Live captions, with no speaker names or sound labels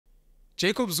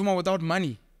Jacob Zuma without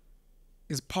money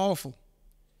is powerful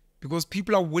because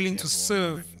people are willing to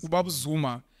serve Ubaba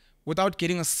Zuma without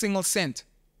getting a single cent.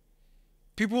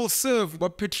 People will serve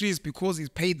Ubaba Patrice because he's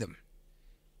paid them.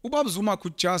 Ubaba Zuma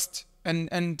could just,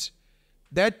 and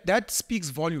that speaks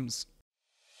volumes.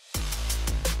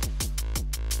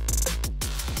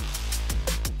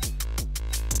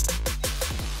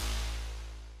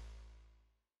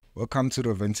 Welcome to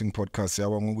the Venting Podcast.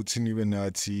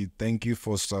 Thank you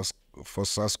for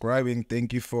subscribing.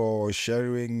 Thank you for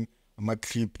sharing my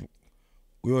clip.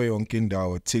 Kuyo yonke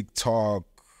indawo, TikTok,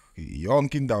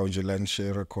 yonke indawo nje la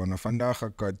nishare khona.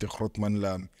 Vandaag akade grootman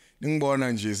lami.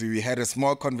 Ningibona nje, we had a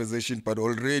small conversation, but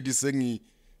already zoned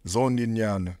in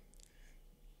yana.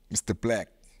 Mr. Black.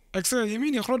 Axel, you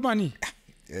mean you're grootman?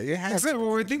 Yeah, Axel,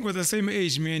 well, I think we're the same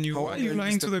age, me and you. Why are you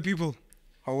lying to the people?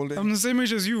 How old are you? I'm the same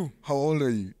age as you. How old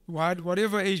are you?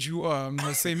 Whatever age you are, I'm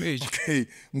the same age. Okay,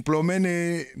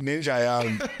 mplomene ninja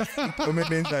yami.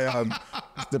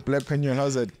 Mr. Black Penuel,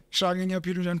 how's that? Shaggy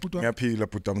ngiyaphila njani putwa? Ngiyaphila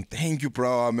putam. Thank you,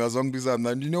 bro. Ngiyazongibiza mna.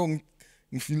 You know,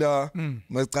 ngifila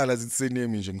masicala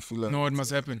zitsenemi nje ngifila. No, it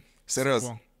must happen. Serious?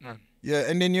 Yeah,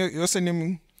 and then your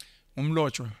surname?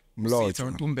 Umlotshwa.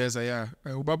 Sitha Ntumbeza, yeah.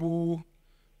 Ubaba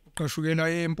uqashukela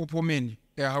eMpophomeni.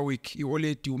 Hawick,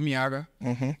 ioleti umiyaga.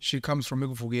 She comes from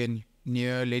Ekuvukeni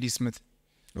near Ladysmith.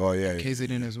 Oh yeah.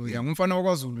 KZN as well. Yeah, ngumfana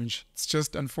wakwaZulu nje. It's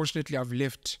just unfortunately I've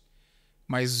left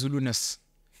my Zuluness.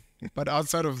 But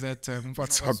outside of that,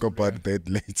 let's talk about that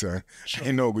later. Sure.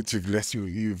 I know what you've left your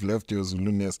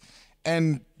Zuluness.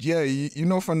 And yeah, you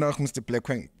know vandaag Mr.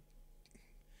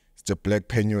 Black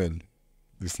Penuel,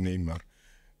 this name, man.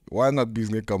 Why not be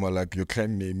like your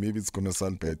clan name? Maybe it's gonna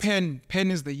sound bad. Pen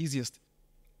is the easiest.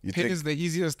 Pen is the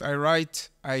easiest. I write,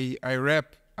 I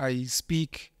rap, I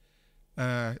speak.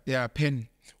 Yeah, Pen.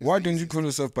 Why don't you call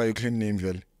yourself by your clan name,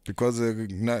 Vel? Because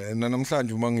I'm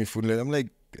like,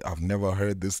 I've never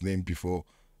heard this name before.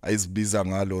 It's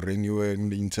Bizangal or anywhere in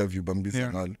the interview,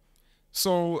 Bizangal. Yeah.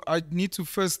 So I need to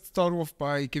first start off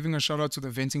by giving a shout out to the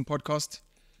Venting Podcast.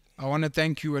 I want to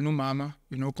thank you, Mama,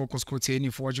 Kokos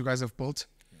Koteni, for what you guys have built.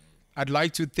 I'd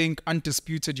like to think,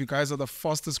 undisputed, you guys are the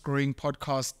fastest growing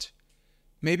podcast,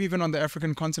 maybe even on the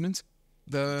African continent.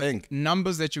 The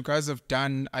numbers that you guys have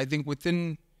done, I think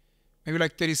within maybe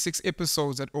like 36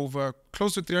 episodes at over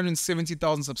close to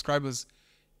 370,000 subscribers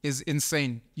is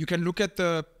insane. You can look at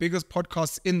the biggest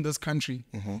podcasts in this country.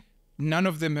 None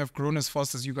of them have grown as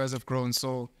fast as you guys have grown.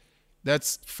 So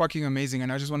that's fucking amazing.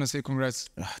 And I just want to say congrats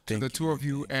to the two of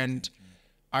you. And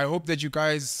I hope that you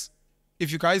guys,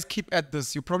 if you guys keep at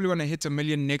this, you're probably going to hit 1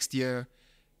 million next year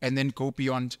and then go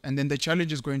beyond. And then the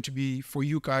challenge is going to be for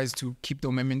you guys to keep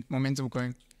the momentum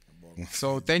going.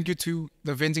 So thank you to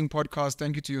the Venting Podcast.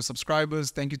 Thank you to your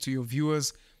subscribers. Thank you to your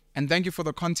viewers. And thank you for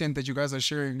the content that you guys are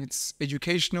sharing. It's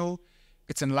educational.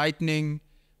 It's enlightening.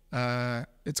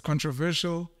 It's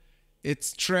controversial.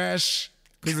 It's trash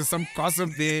because there's some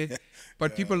gossip there.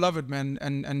 But people love it, man.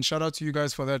 And shout out to you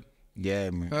guys for that. Yeah,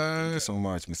 man. Thank you so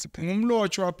much, Mr. Pen.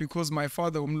 Umlotshwa, because my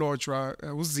father, Umlotshwa,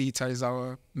 Uzita is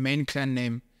our main clan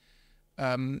name.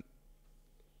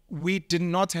 We did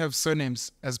not have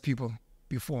surnames as people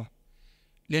before.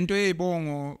 Lento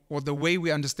Ibongo, or the way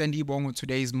we understand Ibongo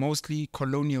today, is mostly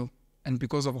colonial and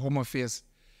because of home affairs.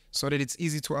 So that it's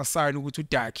easy to assign to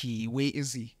Daki, where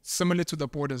is he? Similar to the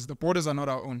borders. The borders are not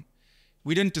our own.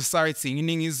 We didn't decide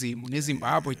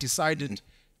Zimbabwe decided.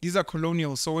 These are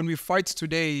colonial. So when we fight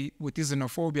today with this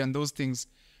xenophobia and those things,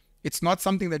 it's not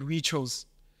something that we chose.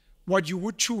 What you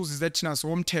would choose is that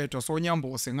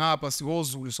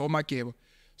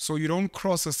so you don't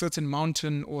cross a certain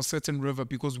mountain or certain river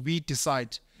because we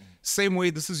decide. Same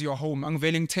way, this is your home.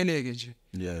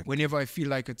 Yeah. Whenever I feel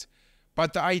like it.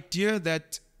 But the idea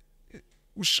that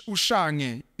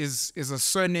Ushange is a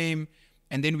surname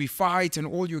and then we fight and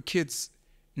all your kids.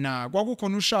 Nah,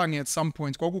 kwakukon Ushange at some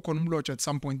point, kwakukon Umlotshwa at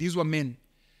some point. These were men.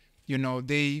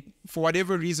 They, for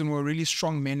whatever reason, were really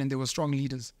strong men and they were strong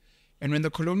leaders. And when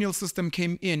the colonial system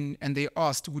came in and they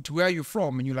asked, where are you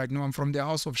from? And you're like, no, I'm from the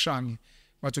house of Shange.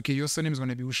 But okay, your surname is going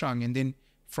to be Ushange. And then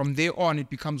from there on, it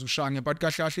becomes Ushange. But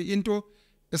kahle into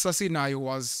esasinayo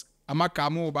was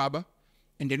amagama obaba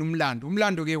and then umlando.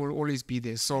 Umlando will always be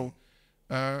there. So,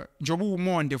 Jobu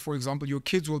Umonde, for example, your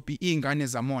kids will be ingane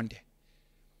zamonde.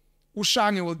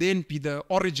 Ushange will then be the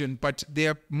origin, but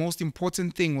their most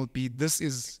important thing will be, this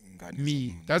is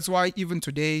me. That's why even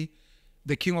today,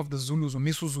 the king of the Zulus,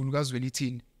 Misu Zulu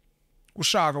kazwelithini.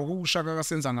 Ushaka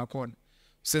kasenza ngakhona.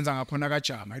 Usenza ngakhona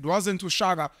kajama. It wasn't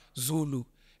Ushaka Zulu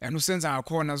and usenza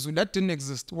ngakhona Zulu. That didn't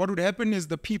exist. What would happen is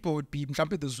the people would be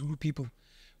mhlampe the Zulu people.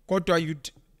 Kodwa you'd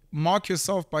mark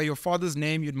yourself by your father's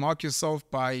name, you'd mark yourself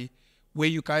by where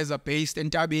you guys are based,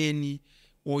 Entabeni,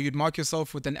 or you'd mark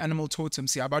yourself with an animal totem,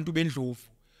 say Abantu Bendlovu,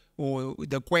 or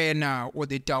the Kwena, or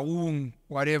the Taung,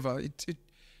 whatever.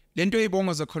 Lento Ebong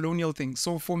was a colonial thing.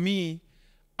 So for me,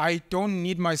 I don't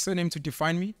need my surname to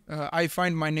define me. I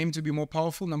find my name to be more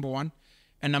powerful, number one.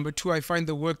 And number two, I find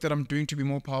the work that I'm doing to be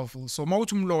more powerful. So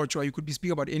Mautum Lochwa, you could be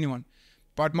speaking about anyone.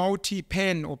 But Mauti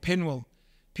Pen or Penuel,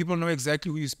 people know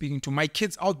exactly who you're speaking to. My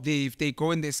kids out there, if they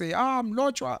go and they say, I'm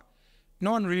Lochwa,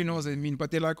 no one really knows what I mean. But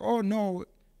they're like, oh no,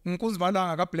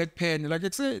 I got black pen. Like,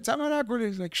 it's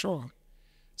like, sure.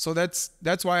 So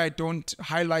that's why I don't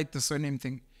highlight the surname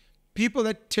thing. People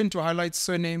that tend to highlight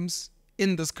surnames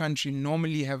in this country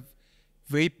normally have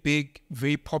very big,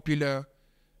 very popular,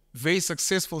 very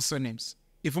successful surnames.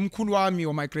 If Umkulwami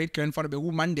or my great-grandfather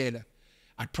Begu Mandela,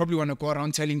 I'd probably want to go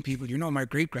around telling people, you know, my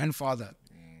great-grandfather.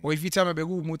 Or if you tell me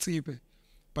Begu Mutsipe.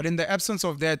 But in the absence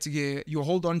of that, you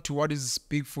hold on to what is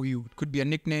big for you. It could be a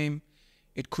nickname.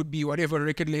 It could be whatever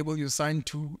record label you're signed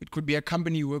to. It could be a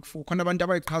company you work for.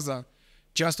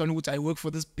 Just on which I work for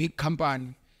this big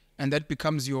company. And that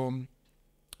becomes your,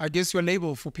 I guess, your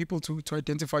label for people to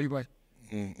identify you by.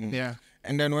 Yeah.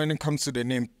 And then when it comes to the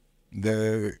name,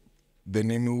 the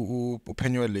name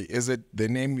Penuel, is it the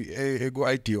name a good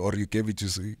idea or you gave it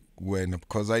to when?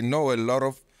 Because I know a lot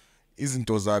of isn't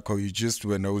Ozako, you just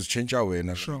when I was changed away.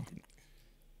 Sure.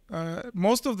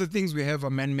 Most of the things we have are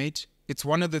man-made. It's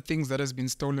one of the things that has been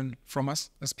stolen from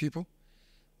us as people.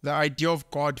 The idea of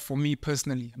God, for me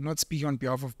personally, I'm not speaking on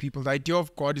behalf of people, the idea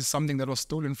of God is something that was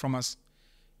stolen from us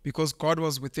because God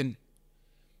was within.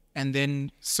 And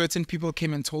then certain people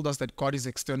came and told us that God is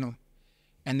external.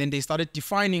 And then they started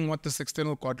defining what this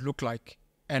external God looked like.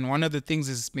 And one of the things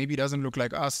is maybe he doesn't look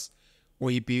like us, or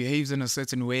he behaves in a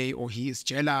certain way, or he is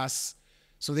jealous.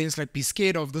 So then it's like, be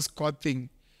scared of this God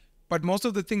thing. But most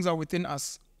of the things are within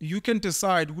us. You can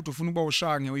decide, or you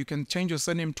can change your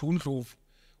surname to Unhlov,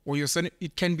 or your surname,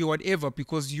 it can be whatever,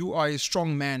 because you are a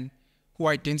strong man who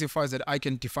identifies that I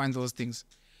can define those things.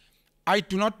 I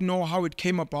do not know how it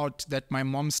came about that my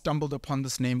mom stumbled upon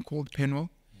this name called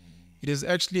Penuel. It is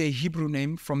actually a Hebrew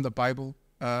name from the Bible.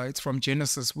 It's from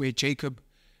Genesis, where Jacob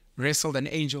wrestled an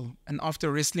angel, and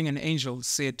after wrestling an angel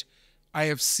said, I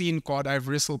have seen God, I've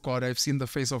wrestled God, I've seen the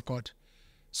face of God.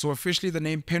 So officially the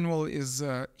name Penuel is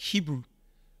Hebrew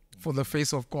for the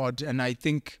face of God. And I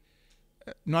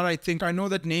know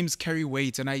that names carry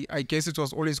weight, and I guess it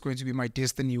was always going to be my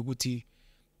destiny, Uguti.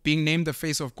 Being named the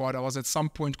face of God, I was at some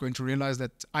point going to realize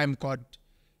that I'm God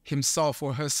himself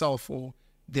or herself or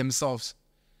themselves.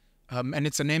 And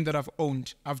it's a name that I've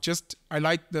owned. I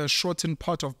like the shortened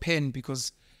part of pen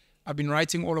because I've been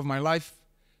writing all of my life.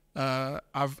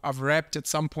 I've rapped at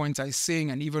some point, I sing,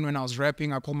 and even when I was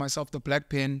rapping, I call myself the Black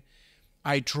Pen.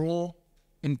 I draw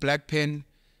in Black Pen.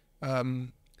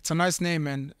 It's a nice name,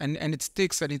 and it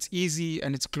sticks, and it's easy,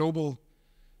 and it's global.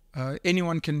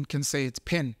 Anyone can say it's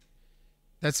Pen.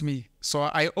 That's me. So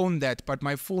I own that, but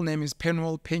my full name is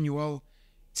Penuel.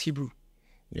 It's Hebrew.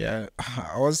 Yeah,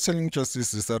 I was telling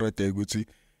Justice Sarate Guti,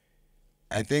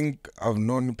 I think I've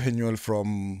known Penuel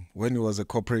from when he was a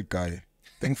corporate guy. I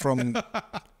think from,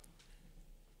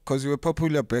 because you were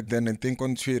popular back then, and think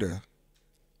on Twitter.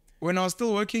 When I was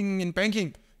still working in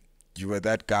banking. You were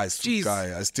that guy,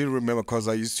 guy. I still remember because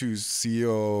I used to see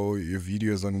your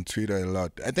videos on Twitter a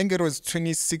lot. I think it was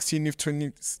 2016,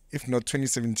 if not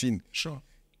 2017. Sure.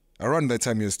 Around that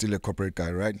time, you're still a corporate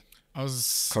guy, right? I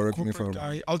was correct me if I'm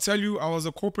wrong. I'll tell you, I was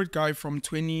a corporate guy from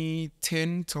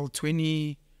 2010 till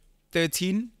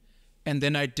 2013, and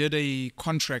then I did a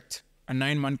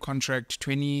 9-month contract,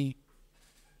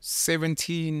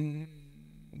 2017,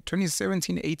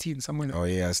 18, somewhere. Oh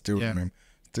yeah, I still remember.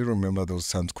 Still remember those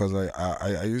times because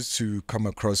I used to come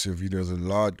across your videos a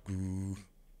lot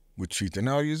with tweet, and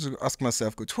I used to ask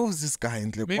myself, who is this guy?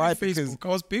 And like, maybe why? Facebook. Because I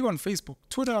was big on Facebook.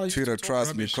 Twitter,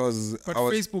 trust me, because but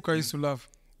Facebook I used to love.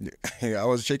 Yeah, I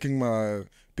was checking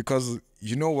because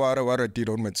you know what I did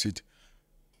on my tweet.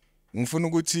 It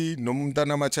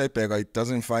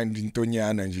doesn't find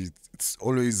intonyana and it's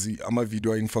always a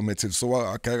video informative. So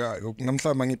I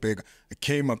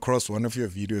came across one of your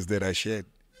videos that I shared.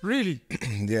 Really?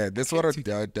 Yeah, that's what I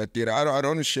did. I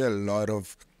don't share a lot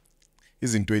of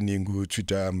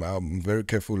Twitter. I'm very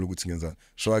careful with things.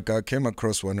 So I came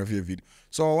across one of your videos.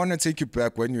 So I want to take you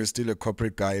back when you were still a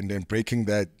corporate guy and then breaking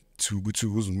that to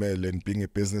Uzmel and being a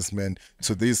businessman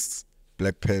to this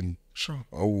Black Pen. Sure.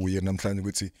 Oh, yeah, I'm trying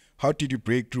to see. How did you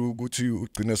break through, go to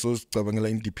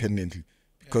independently?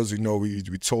 Because, you know, we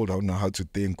told how to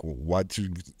think, or what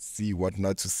to see, what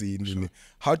not to see. Sure.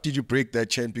 How did you break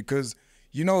that chain? Because,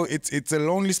 you know, it's a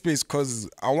lonely space. Because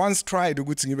I once tried,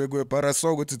 but I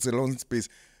saw it's a lonely space.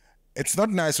 it's not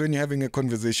nice when you're having a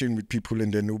conversation with people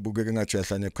and then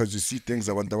because you see things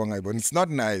I want to. It's not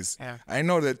nice. Yeah. I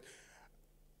know that.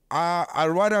 I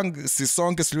rather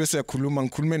sisonke silwe siyakhuluma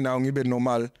ngikhulume nawe ngibe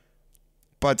normal.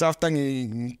 But after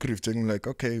I'm like,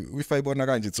 okay, if I bona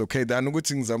kanje, it's okay. Then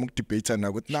ukuthi ngizama ukudebate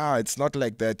na ukuthi nah, it's not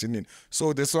like that.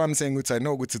 So that's why I'm saying I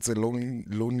know it's a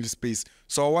lonely space.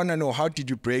 So I wanna know, how did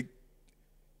you break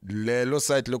low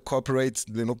side, low corporate,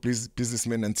 no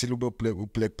businessmen until you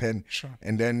black pen, Sure.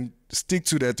 and then stick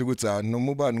to that. No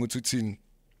mobile.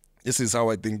 This is how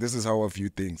I think. This is how I view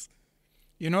things.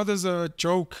 You know, there's a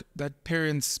joke that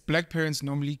black parents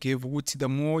normally give. The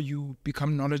more you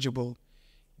become knowledgeable,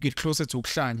 you get closer to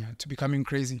ukhlanya, to becoming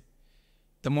crazy.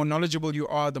 The more knowledgeable you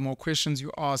are, the more questions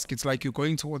you ask. It's like you're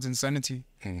going towards insanity.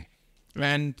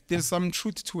 And there's some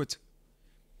truth to it.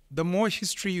 The more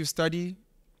history you study,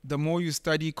 the more you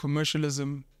study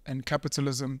commercialism and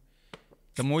capitalism,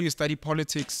 the more you study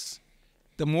politics,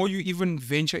 the more you even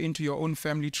venture into your own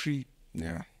family tree.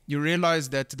 Yeah. You realize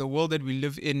that the world that we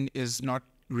live in is not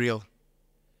real.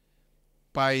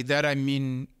 By that I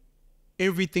mean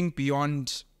everything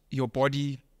beyond your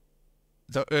body,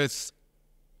 the earth,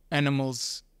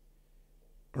 animals,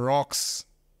 rocks,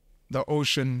 the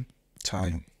ocean,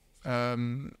 time.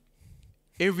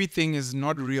 Everything is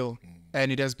not real,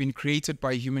 and it has been created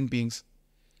by human beings.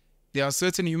 There are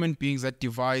certain human beings that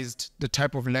devised the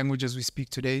type of languages we speak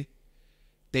today.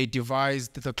 They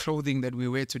devised the clothing that we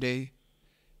wear today.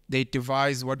 They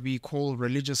devised what we call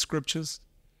religious scriptures.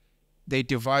 They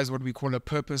devised what we call a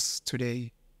purpose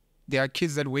today. There are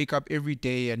kids that wake up every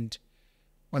day and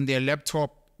on their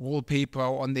laptop wallpaper,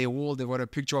 on their wall, they've got a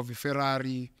picture of a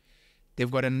Ferrari.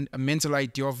 They've got a mental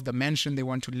idea of the mansion they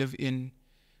want to live in.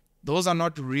 Those are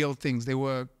not real things. They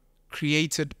were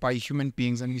created by human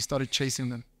beings and we started chasing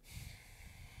them.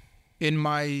 In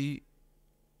my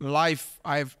life,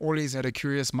 I've always had a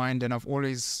curious mind and I've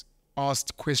always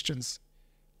asked questions.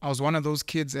 I was one of those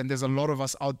kids, and there's a lot of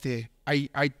us out there.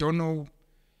 I don't know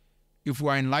if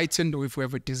we're enlightened or if we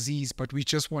have a disease, but we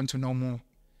just want to know more.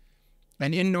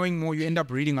 And in knowing more, you end up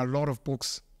reading a lot of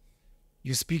books.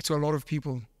 You speak to a lot of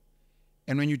people.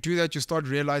 And when you do that, you start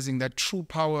realizing that true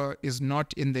power is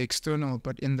not in the external,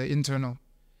 but in the internal.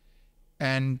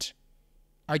 And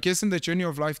I guess in the journey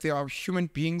of life, there are human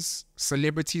beings,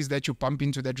 celebrities that you bump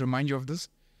into that remind you of this.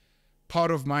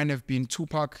 Part of mine have been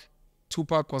Tupac.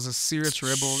 Tupac was a serious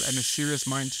rebel and a serious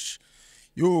mind.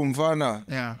 Yo, Mvana.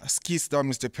 Yeah. Skis down,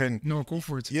 Mr. Pen. No, go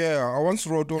for it. Yeah, I once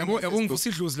wrote on my I once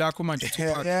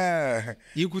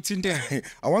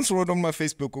wrote on my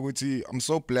Facebook, I'm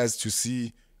so blessed to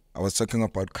see, I was talking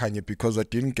about Kanye because I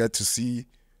didn't get to see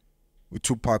with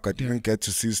Tupac, I didn't get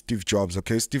to see Steve Jobs.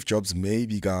 Okay, Steve Jobs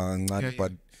maybe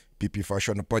but PP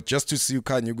fashion. But just to see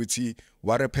Kanye,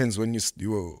 what happens when you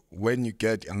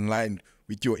get in line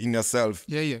with your inner self.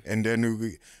 Yeah. And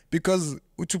then because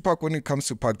Tupac, when it comes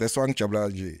to Pac, that's one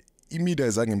Jablaji. Imida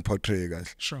is an portray,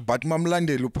 guys. Sure. But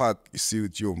Mamlande Lupac, you see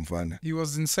with you, Mvana. He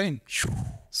was insane.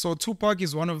 So Tupac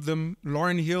is one of them.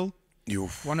 Lauryn Hill,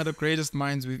 one of the greatest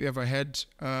minds we've ever had.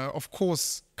 Of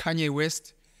course, Kanye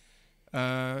West.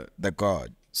 The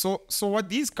God. So what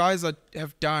these guys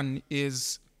have done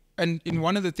is, and in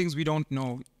one of the things we don't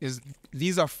know is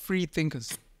these are free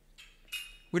thinkers.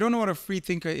 We don't know what a free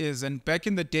thinker is. And back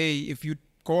in the day, if you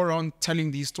go around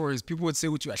telling these stories, people would say,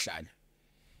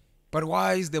 but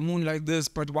why is the moon like this?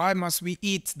 But why must we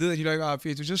eat this? You're like,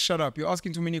 just shut up. You're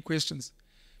asking too many questions.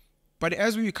 But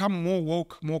as we become more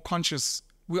woke, more conscious,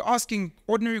 we're asking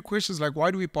ordinary questions like,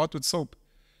 why do we bath with soap?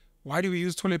 Why do we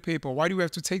use toilet paper? Why do we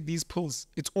have to take these pills?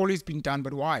 It's always been done,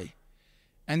 but why?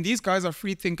 And these guys are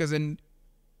free thinkers, and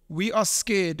we are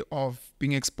scared of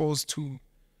being exposed to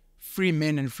free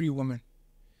men and free women.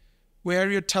 Where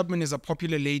Harriet Tubman is a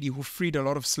popular lady who freed a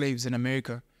lot of slaves in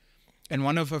America. And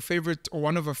one of her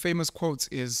famous quotes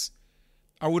is,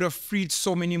 I would have freed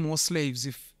so many more slaves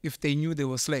if they knew they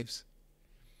were slaves.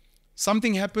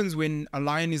 Something happens when a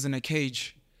lion is in a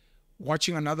cage,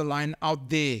 watching another lion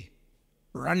out there,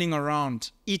 running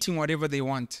around, eating whatever they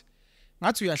want.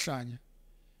 It's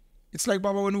like,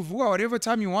 Baba, when you whatever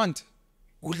time you want,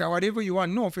 whatever you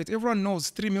want. No, everyone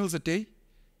knows 3 meals a day.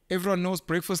 Everyone knows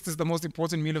breakfast is the most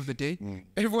important meal of the day.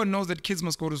 Everyone knows that kids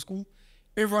must go to school.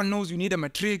 Everyone knows you need a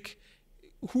matric.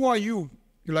 Who are you?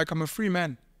 You're like, I'm a free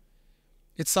man.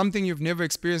 It's something you've never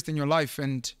experienced in your life,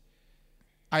 and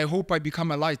I hope I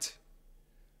become a light.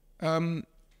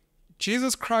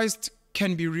 Jesus Christ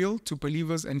can be real to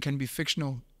believers and can be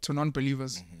fictional to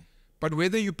non-believers. But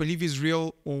whether you believe he's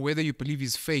real or whether you believe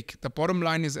he's fake, the bottom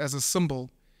line is, as a symbol,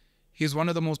 he's one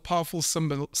of the most powerful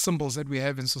symbols that we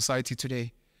have in society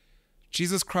today.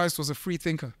 Jesus Christ was a free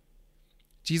thinker.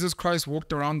 Jesus Christ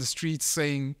walked around the streets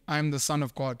saying, I am the Son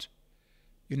of God.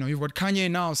 You know, you've got Kanye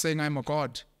now saying, I'm a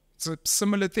God. It's a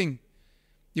similar thing.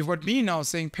 You've got me now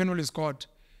saying, Penuel is God.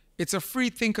 It's a free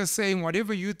thinker saying,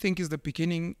 whatever you think is the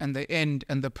beginning and the end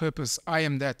and the purpose, I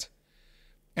am that.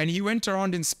 And he went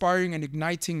around inspiring and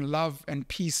igniting love and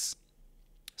peace,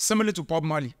 similar to Bob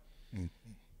Marley. Mm-hmm.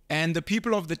 And the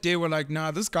people of the day were like,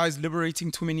 nah, this guy's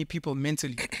liberating too many people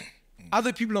mentally.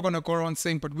 Other people are going to go around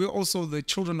saying, but we're also the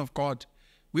children of God.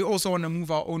 We also want to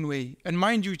move our own way. And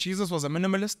mind you, Jesus was a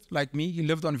minimalist like me. He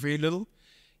lived on very little.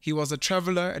 He was a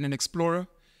traveler and an explorer.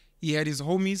 He had his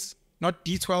homies, not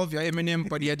D12, yeah, Eminem,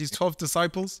 but he had his 12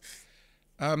 disciples.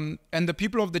 And the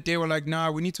people of the day were like,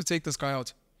 nah, we need to take this guy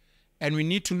out. And we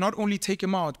need to not only take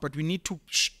him out, but we need to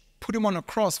put him on a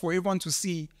cross for everyone to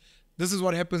see this is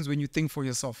what happens when you think for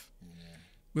yourself. Yeah.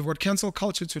 We've got cancel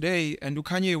culture today, and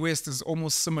Kanye West is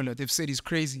almost similar. They've said he's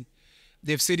crazy.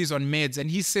 They've said he's on meds,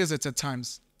 and he says it at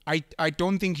times. I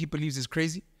don't think he believes he's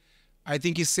crazy. I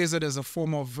think he says it as a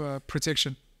form of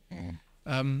protection.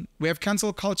 Mm. We have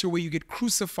cancel culture where you get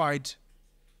crucified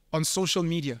on social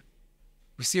media.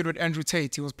 We see it with Andrew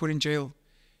Tate. He was put in jail.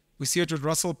 We see it with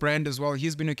Russell Brand as well.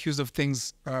 He's been accused of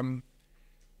things.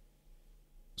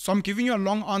 So I'm giving you a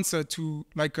long answer to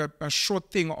like a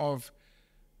short thing of,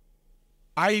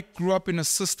 I grew up in a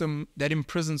system that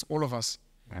imprisons all of us.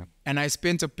 Yeah. And I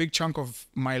spent a big chunk of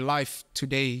my life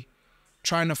today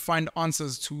trying to find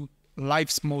answers to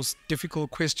life's most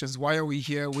difficult questions. Why are we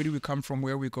here? Where do we come from?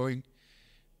 Where are we going?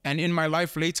 And in my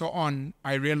life later on,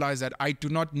 I realized that I do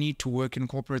not need to work in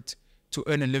corporate to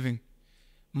earn a living.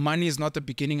 Money is not the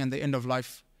beginning and the end of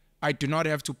life. I do not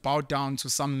have to bow down to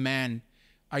some man.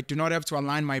 I do not have to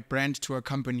align my brand to a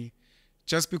company.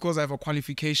 Just because I have a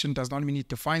qualification does not mean it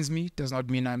defines me, does not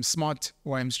mean I'm smart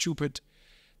or I'm stupid.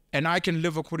 And I can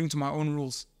live according to my own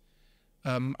rules.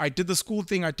 I did the school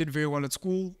thing, I did very well at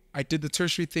school. I did the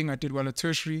tertiary thing, I did well at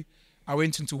tertiary. I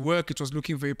went into work, it was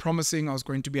looking very promising. I was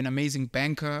going to be an amazing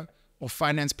banker or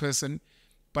finance person.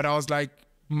 But I was like,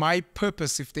 my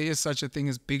purpose, if there is such a thing,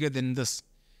 is bigger than this.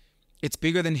 It's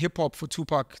bigger than hip hop for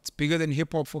Tupac. It's bigger than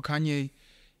hip hop for Kanye.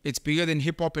 It's bigger than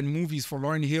hip hop and movies for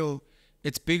Lauryn Hill.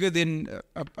 It's bigger than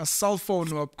a cell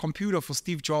phone or a computer for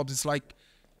Steve Jobs. It's like,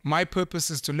 my purpose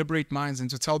is to liberate minds and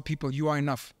to tell people you are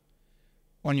enough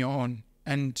on your own.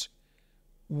 And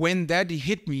when that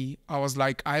hit me, I was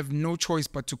like, I have no choice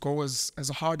but to go as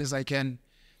hard as I can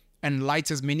and light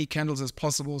as many candles as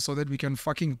possible so that we can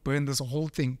fucking burn this whole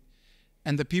thing.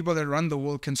 And the people that run the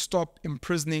world can stop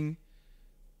imprisoning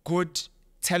good,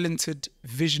 talented,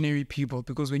 visionary people.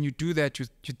 Because when you do that, you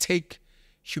take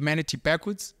humanity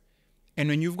backwards. And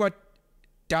when you've got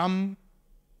dumb,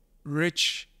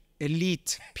 rich,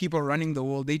 elite people running the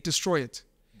world, they destroy it.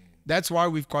 That's why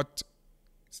we've got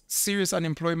serious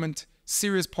unemployment,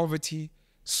 serious poverty,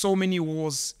 so many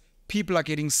wars, people are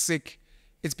getting sick.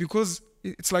 It's because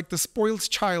it's like the spoiled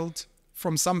child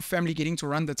from some family getting to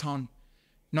run the town,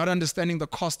 not understanding the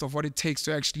cost of what it takes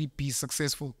to actually be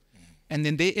successful. And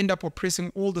then they end up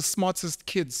oppressing all the smartest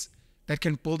kids that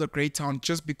can build a great town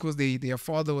just because their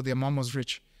father or their mom was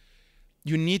rich.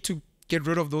 You need to get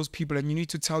rid of those people, and you need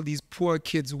to tell these poor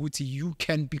kids, Wuti, you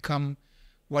can become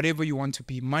whatever you want to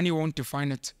be. Money won't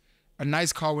define it. A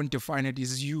nice car won't define it. It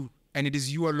is you, and it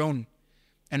is you alone.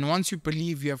 And once you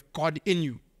believe you have God in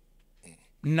you,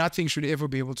 nothing should ever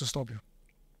be able to stop you.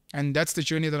 And that's the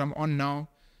journey that I'm on now.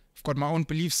 I've got my own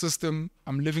belief system.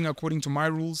 I'm living according to my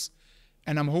rules.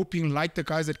 And I'm hoping, like the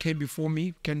guys that came before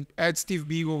me, can add Steve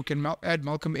Biko, can add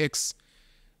Malcolm X.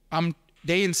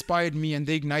 They inspired me and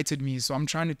they ignited me. So I'm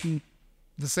trying to do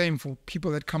the same for people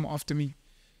that come after me.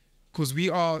 Because we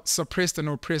are suppressed and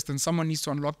oppressed, and someone needs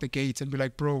to unlock the gate and be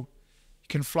like, bro, you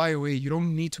can fly away. You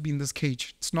don't need to be in this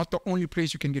cage. It's not the only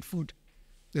place you can get food.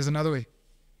 There's another way.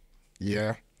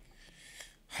 Yeah.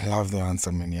 I love the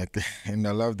answer, man. And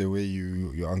I love the way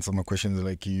you answer my questions.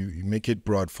 Like you make it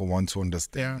broad for one to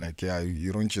understand. Yeah. Like, yeah,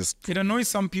 you don't just... It annoys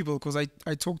some people because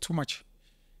I talk too much.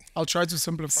 I'll try to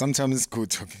simplify. Sometimes it's good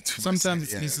talking too much. Sometimes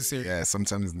it's necessary. Yeah,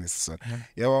 sometimes it's necessary.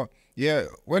 Yeah, well, yeah,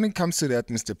 when it comes to that,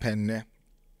 Mr. Penn,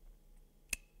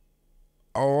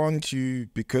 I want you,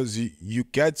 because you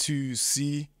get to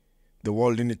see the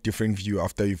world in a different view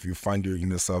after you find your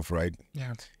inner self, right?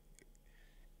 Yeah.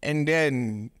 And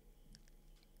then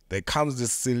there comes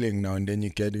this ceiling now, and then you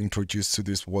get introduced to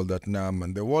this world that now,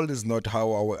 and the world is not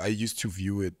how I used to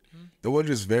view it. The world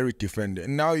is very different.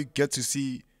 And now you get to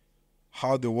see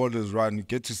how the world is run. You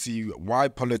get to see why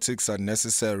politics are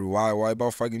necessary, why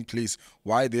about fucking police,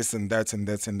 why this and that and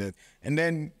that and that. And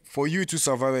then for you to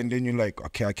survive, and then you're like,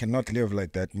 okay, I cannot live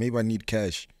like that. Maybe I need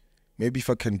cash. Maybe if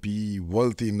I can be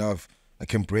wealthy enough, I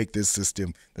can break this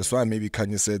system. That's why maybe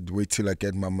Kanye said, wait till I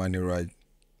get my money right.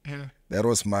 Yeah. That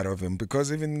was smart of him,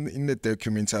 because even in the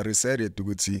documentary said it,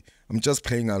 to see, I'm just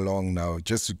playing along now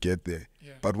just to get there.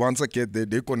 Yeah. But once I get there,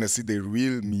 they're gonna see the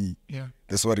real me. Yeah.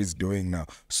 That's what he's doing now.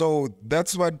 So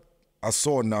that's what I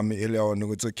saw nami earlier on.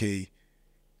 It's okay.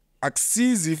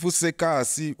 Akusizi if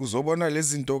usekasi uzobona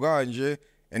lezi zinto kanje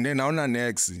and then awuna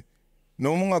next.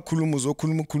 Noma ungakhuluma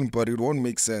uzokhuluma, but it won't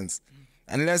make sense.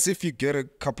 Unless if you get a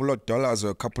couple of dollars or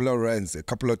a couple of rands, a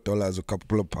couple of dollars or a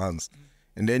couple of pounds,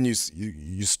 and then you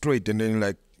straight, and then you're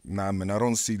like, nah man, I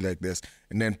don't see like this.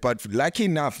 And then, but lucky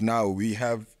enough now we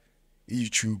have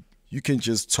YouTube. You can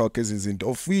just talk as is,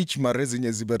 of which my resume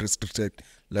is restricted,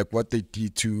 like what they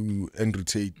did to Andrew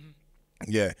Tate.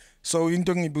 Yeah. So in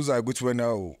talking about which one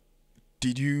now,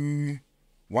 did you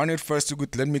want it first to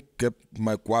let me get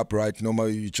my guap right?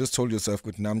 Normally you just told yourself,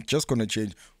 good, now I'm just gonna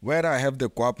change. Whether I have the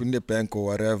guap in the bank or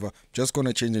whatever, just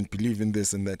gonna change and believe in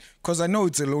this and that. Because I know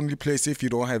it's a lonely place if you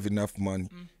don't have enough money.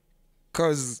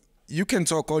 Because you can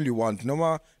talk all you want. No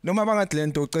matter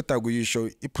you show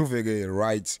it prove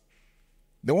right.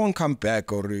 They won't come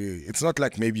back, or it's not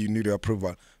like maybe you need your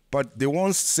approval, but they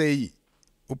won't say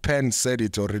Upen said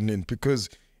it or Renin, because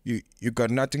you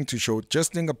got nothing to show.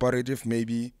 Just think about it. If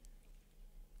maybe,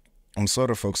 I'm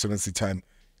sorry for excellency time,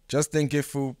 just think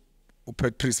if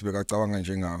Patrice bekacabanga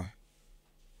njengawe.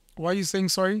 Why are you saying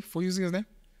sorry for using his name?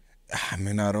 I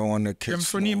mean, I don't want to catch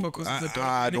smoke.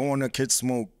 I don't want to catch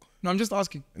smoke. No, I'm just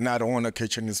asking. No, I don't want to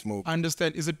catch any smoke. I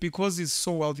understand. Is it because he's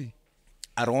so wealthy?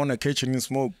 I don't want to catch any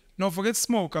smoke. No, forget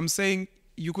smoke. I'm saying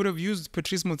you could have used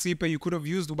Patrice Motsepe, you could have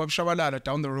used Ubab Shabalala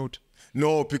down the road.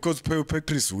 No, because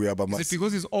Patrice, we are by Is it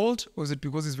because he's old, or is it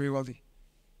because he's very wealthy?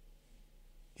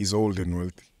 He's old and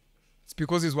wealthy. It's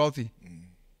because he's wealthy.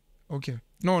 Okay.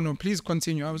 No, please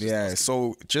continue. I was just asking.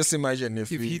 So just imagine if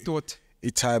he thought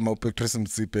time of Patrice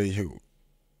Motsepe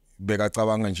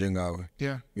bekacabanga njengawe.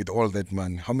 Yeah. With all that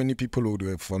money, how many people would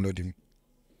have followed him?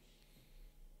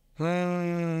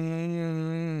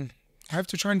 I have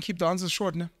to try and keep the answers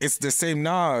short, no? It's the same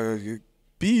now.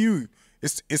 Be you.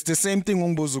 It's the same thing. Why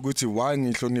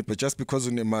ngihloniphe just because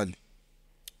unemali?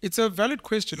 It's a valid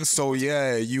question. So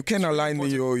yeah, you can align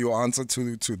your answer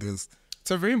to this.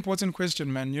 It's a very important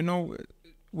question, man. You know,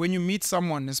 when you meet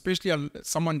someone, especially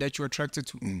someone that you're attracted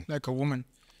to, like a woman,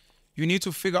 you need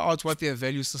to figure out what their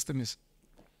value system is.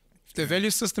 If their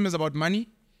value system is about money,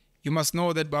 you must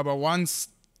know that Baba, once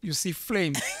you see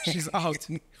flame, she's out,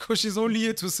 because she's only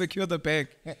here to secure the bag.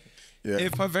 Yeah.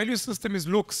 If her value system is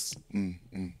looks, and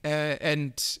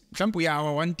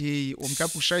one day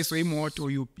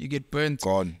or you get burnt,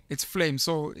 gone. It's flame.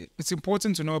 So it's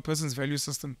important to know a person's value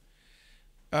system.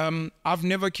 I've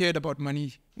never cared about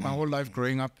money my whole life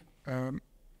growing up.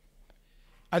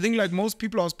 I think like most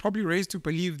people, I was probably raised to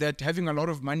believe that having a lot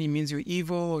of money means you're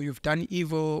evil, or you've done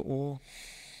evil, or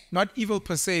not evil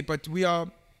per se, but we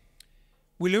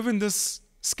live in this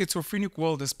schizophrenic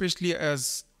world, especially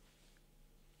as,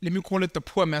 let me call it, the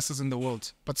poor masses in the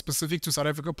world, but specific to South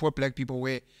Africa, poor black people,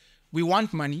 where we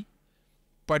want money,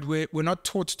 but we're not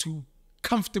taught to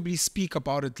comfortably speak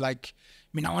about it. Like,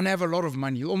 I mean, I want to have a lot of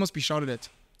money. You'll almost be shouted at.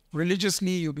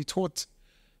 Religiously, you'll be taught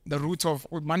the root of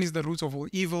money is the root of all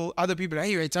evil. Other people,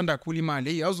 hey,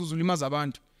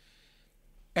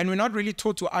 and we're not really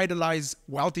taught to idolize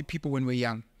wealthy people when we're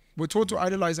young. We're taught to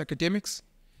idolize academics,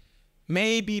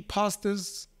 maybe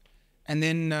pastors, and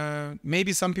then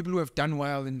maybe some people who have done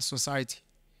well in society.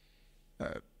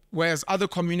 Whereas other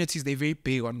communities, they're very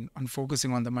big on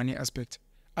focusing on the money aspect.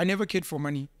 I never cared for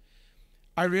money.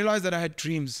 I realized that I had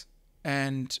dreams,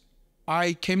 and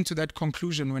I came to that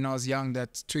conclusion when I was young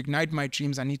that to ignite my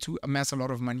dreams, I need to amass a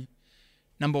lot of money.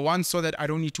 Number one, so that I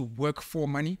don't need to work for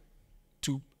money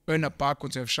to earn a buck or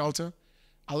to have shelter.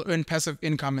 I'll earn passive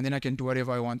income and then I can do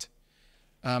whatever I want.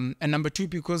 And number two,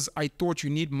 because I thought you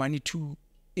need money to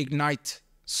ignite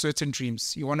certain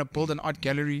dreams. You want to build an art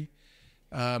gallery.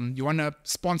 You want to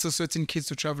sponsor certain kids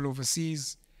to travel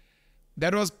overseas.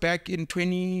 That was back in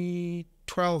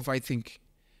 2012, I think.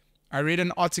 I read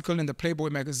an article in the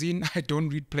Playboy magazine. I don't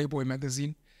read Playboy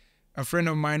magazine. A friend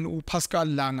of mine, Pascal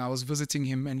Lang, I was visiting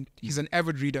him, and he's an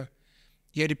avid reader.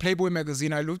 He had a Playboy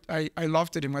magazine. I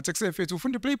laughed at him. I said,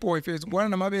 Playboy,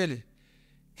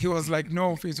 he was like,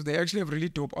 no, they actually have really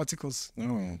dope articles.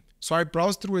 Oh. So I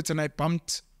browsed through it, and I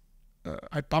bumped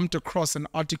across an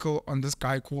article on this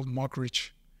guy called Mark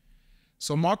Rich.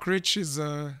 So Mark Rich he's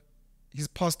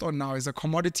passed on now. He's a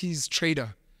commodities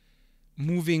trader,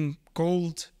 moving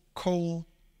gold, coal,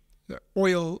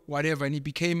 oil, whatever, and he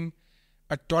became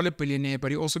a dollar billionaire, but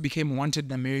he also became wanted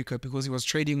in America because he was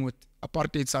trading with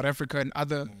Apartheid South Africa and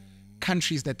other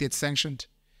countries that they'd sanctioned.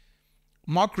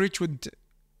 Mark Rich would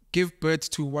give birth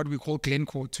to what we call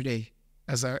Glencore today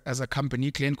as a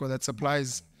company, Glencore, that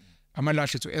supplies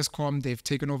Amalahle to Eskom. They've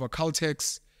taken over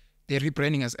Caltex. They're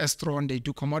rebranding as Estron. They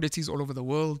do commodities all over the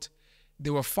world. They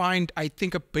were fined, I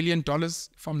think, $1 billion,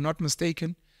 if I'm not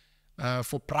mistaken,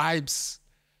 for bribes,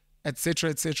 etc.,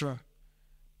 etc.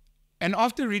 And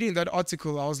after reading that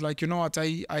article, I was like, you know what,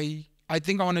 I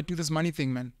think I want to do this money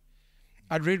thing, man.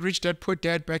 I'd read Rich Dad Poor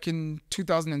Dad back in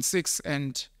 2006,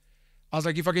 and I was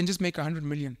like, if I can just make 100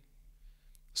 million.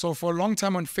 So for a long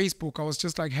time on Facebook, I was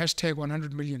just like, hashtag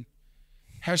 100 million.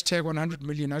 Hashtag 100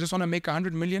 million. I just want to make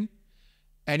 100 million.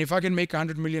 And if I can make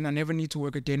 100 million, I never need to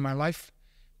work a day in my life.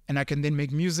 And I can then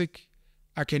make music.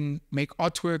 I can make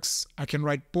artworks. I can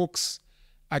write books.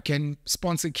 I can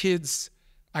sponsor kids.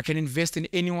 I can invest in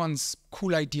anyone's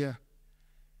cool idea.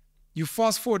 You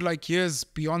fast forward like years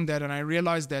beyond that, and I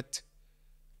realized that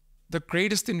the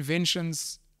greatest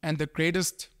inventions and the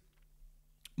greatest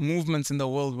movements in the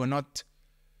world were not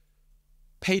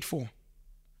paid for.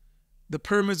 The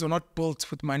pyramids were not built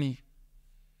with money.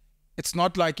 It's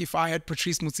not like if I had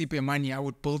Patrice Motsepe money, I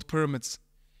would build pyramids.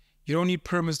 You don't need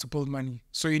pyramids to build money.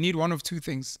 So you need one of two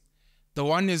things. The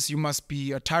one is you must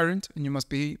be a tyrant and you must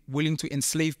be willing to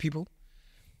enslave people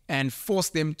and force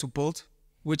them to build,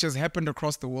 which has happened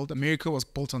across the world. America was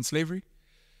built on slavery.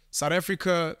 South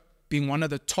Africa, being one of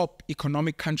the top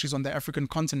economic countries on the African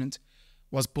continent,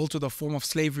 was built with a form of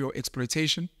slavery or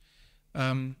exploitation.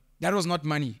 That was not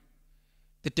money.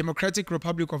 The Democratic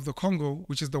Republic of the Congo,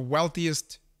 which is the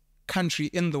wealthiest country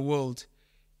in the world,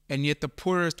 and yet the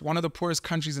poorest, one of the poorest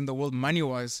countries in the world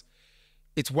money-wise,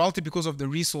 it's wealthy because of the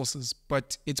resources,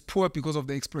 but it's poor because of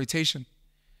the exploitation.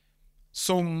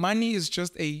 So money is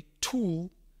just a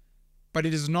tool, but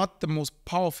it is not the most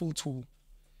powerful tool.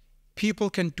 People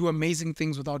can do amazing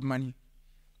things without money.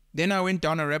 Then I went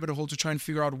down a rabbit hole to try and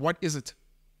figure out what is it.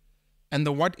 And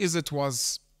the what is it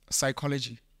was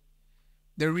psychology.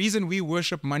 The reason we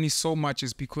worship money so much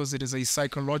is because it is a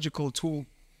psychological tool.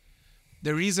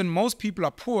 The reason most people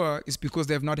are poor is because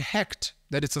they have not hacked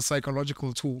that it's a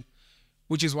psychological tool,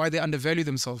 which is why they undervalue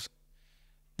themselves.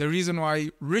 The reason why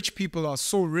rich people are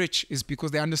so rich is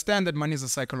because they understand that money is a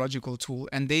psychological tool,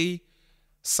 and they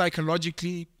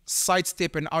psychologically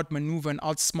sidestep and outmaneuver and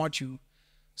outsmart you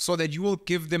so that you will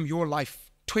give them your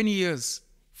life. 20 years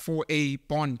for a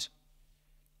bond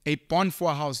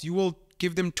for a house. You will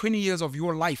give them 20 years of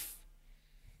your life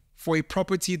for a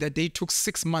property that they took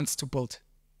 6 months to build,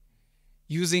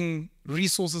 using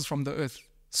resources from the earth,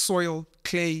 soil,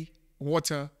 clay,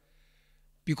 water,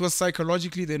 because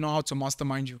psychologically they know how to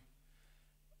mastermind you.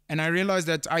 And I realized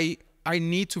that I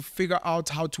need to figure out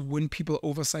how to win people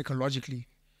over psychologically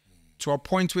to a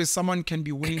point where someone can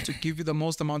be willing to give you the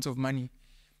most amount of money.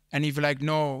 And if you're like,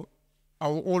 no, I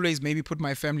will always maybe put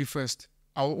my family first.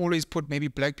 I will always put maybe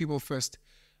black people first.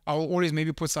 I will always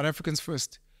maybe put South Africans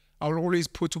first. I will always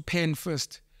put Upen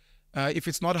first. If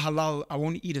it's not halal, I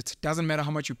won't eat it. Doesn't matter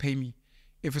how much you pay me.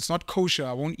 If it's not kosher,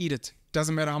 I won't eat it.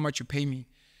 Doesn't matter how much you pay me.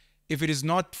 If it is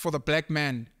not for the black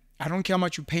man, I don't care how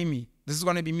much you pay me. This is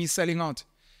going to be me selling out.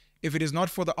 If it is not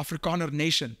for the Afrikaner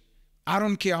nation, I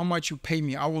don't care how much you pay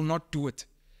me. I will not do it.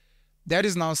 That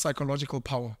is now psychological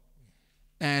power.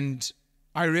 And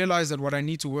I realize that what I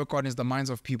need to work on is the minds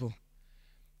of people.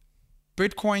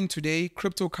 Bitcoin today,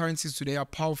 cryptocurrencies today are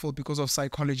powerful because of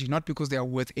psychology, not because they are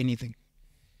worth anything.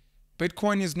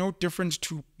 Bitcoin is no different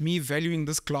to me valuing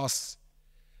this glass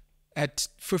at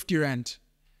 50 Rand.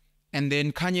 And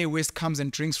then Kanye West comes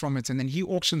and drinks from it, and then he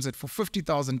auctions it for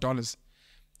 $50,000.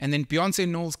 And then Beyonce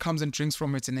Knowles comes and drinks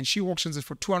from it, and then she auctions it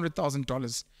for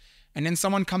 $200,000. And then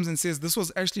someone comes and says, this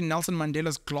was actually Nelson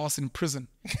Mandela's glass in prison.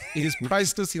 It is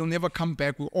priceless. He'll never come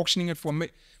back. We're auctioning it for...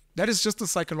 That is just a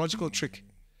psychological trick.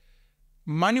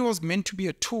 Money was meant to be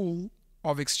a tool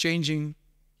of exchanging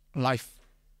life.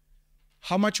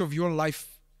 How much of your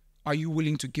life are you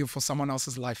willing to give for someone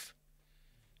else's life?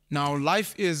 Now,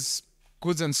 life is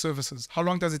goods and services. How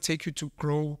long does it take you to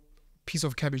grow a piece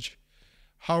of cabbage?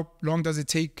 How long does it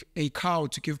take a cow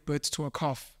to give birth to a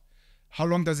calf? How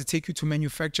long does it take you to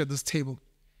manufacture this table?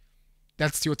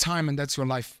 That's your time and that's your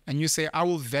life. And you say, I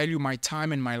will value my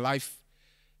time and my life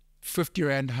 50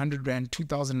 Rand, 100 Rand,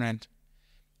 2,000 Rand.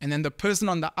 And then the person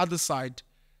on the other side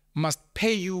must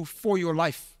pay you for your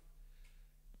life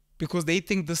because they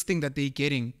think this thing that they're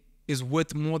getting is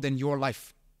worth more than your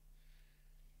life.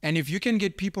 And if you can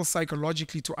get people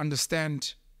psychologically to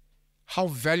understand how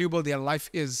valuable their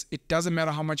life is, it doesn't matter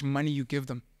how much money you give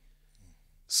them.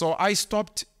 So I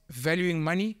stopped valuing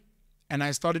money and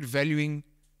I started valuing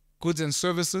goods and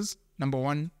services, number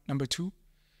one, number two.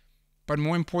 But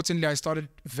more importantly, I started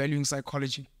valuing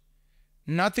psychology.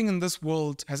 Nothing in this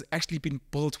world has actually been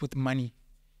built with money.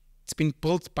 It's been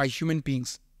built by human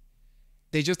beings.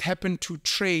 They just happen to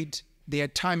trade their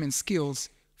time and skills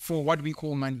for what we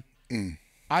call money.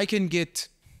 I can get,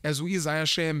 as Isaiah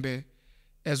Shembe,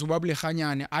 as Ubabule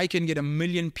Khanyane, I can get 1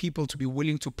 million people to be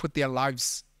willing to put their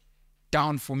lives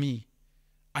down for me.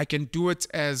 I can do it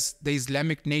as the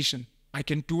Islamic nation. I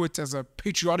can do it as a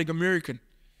patriotic American.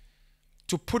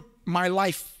 To put my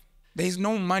life, there's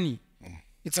no money.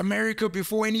 It's America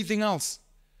before anything else,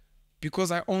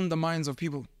 because I own the minds of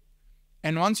people.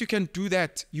 And once you can do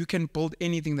that, you can build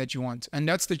anything that you want. And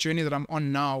that's the journey that I'm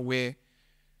on now, where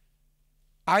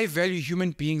I value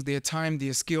human beings, their time,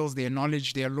 their skills, their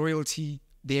knowledge, their loyalty,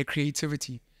 their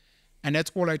creativity. And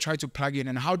that's all I try to plug in.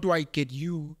 And how do I get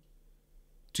you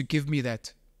to give me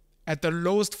that? At the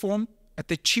lowest form, at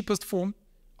the cheapest form,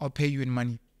 I'll pay you in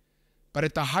money. But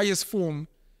at the highest form,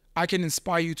 I can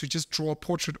inspire you to just draw a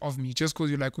portrait of me just because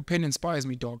you're like, Upen inspires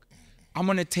me, dog. I'm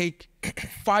going to take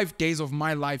 5 days of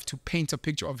my life to paint a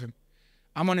picture of him.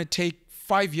 I'm going to take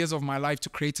 5 years of my life to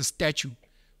create a statue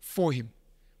for him.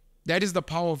 That is the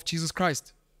power of Jesus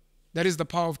Christ. That is the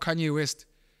power of Kanye West.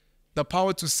 The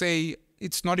power to say,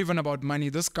 it's not even about money.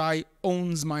 This guy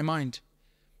owns my mind.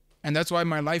 And that's why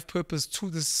my life purpose to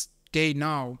this day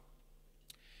now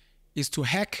is to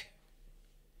hack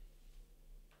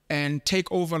and take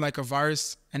over like a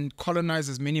virus and colonize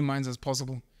as many minds as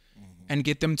possible and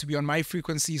get them to be on my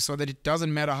frequency, so that it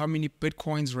doesn't matter how many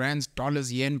bitcoins, rands,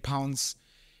 dollars, yen, pounds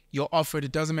you're offered.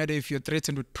 It doesn't matter if you're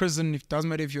threatened with prison. It doesn't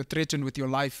matter if you're threatened with your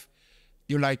life.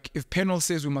 You're like, if Penuel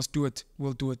says we must do it,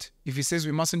 we'll do it. If he says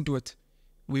we mustn't do it,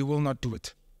 we will not do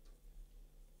it.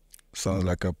 Sounds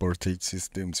like a apartheid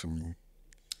system to me.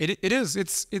 It is.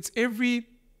 It's every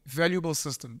valuable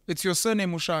system. It's your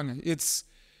surname, Mushange. It's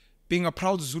being a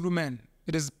proud Zulu man.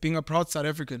 It is being a proud South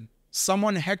African.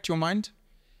 Someone hacked your mind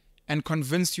and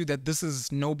convinced you that this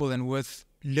is noble and worth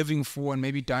living for and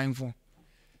maybe dying for.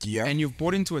 Yeah. And you've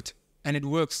bought into it, and it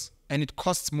works, and it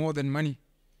costs more than money.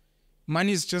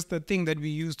 Money is just the thing that we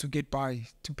use to get by,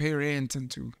 to pay rent and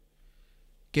to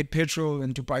get petrol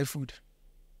and to buy food.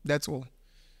 That's all.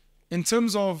 In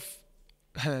terms of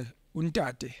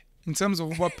Untate, in terms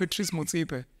of what Patrice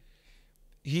Motsepe,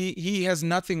 he has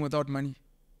nothing without money.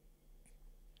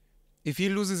 If he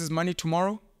loses his money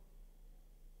tomorrow,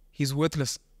 he's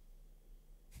worthless.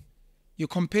 You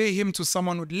compare him to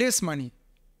someone with less money,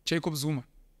 Jacob Zuma.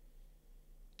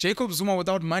 Jacob Zuma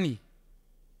without money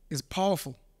is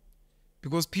powerful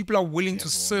because people are willing to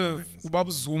serve Ubab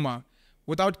Zuma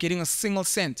without getting a single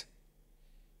cent.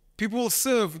 People will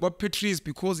serve Ubab Patrice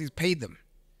because he's paid them.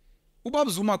 Ubab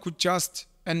Zuma could just,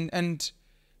 and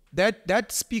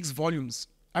that speaks volumes.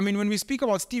 I mean, when we speak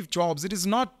about Steve Jobs, it is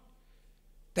not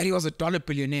that he was a dollar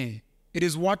billionaire. It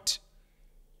is what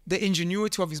the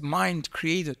ingenuity of his mind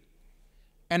created.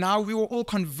 And how we were all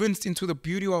convinced into the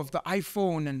beauty of the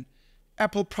iPhone and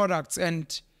Apple products.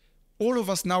 And all of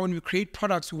us now, when we create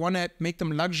products, we want to make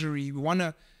them luxury. We want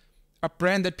a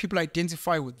brand that people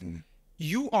identify with.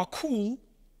 You are cool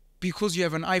because you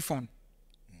have an iPhone.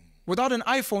 Without an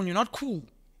iPhone, you're not cool.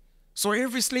 So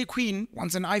every slay queen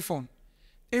wants an iPhone.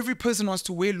 Every person wants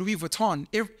to wear Louis Vuitton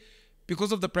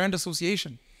because of the brand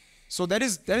association. So that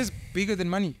is bigger than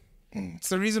money. It's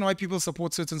the reason why people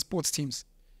support certain sports teams.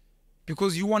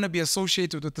 Because you want to be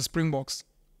associated with the Springboks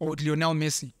or with Lionel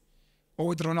Messi or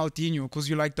with Ronaldinho, because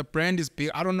you're like, the brand is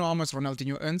big. I don't know how much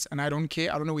Ronaldinho earns, and I don't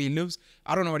care. I don't know where he lives.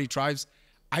 I don't know what he drives.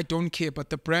 I don't care, but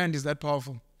the brand is that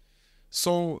powerful.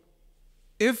 So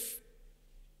if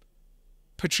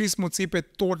Patrice Motsepe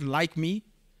thought like me,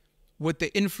 with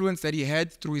the influence that he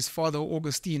had through his father,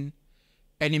 Augustine,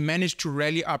 and he managed to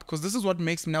rally up, because this is what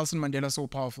makes Nelson Mandela so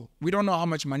powerful. We don't know how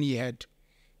much money he had,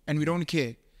 and we don't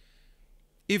care.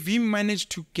 If he managed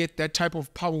to get that type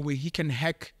of power where he can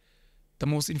hack the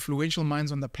most influential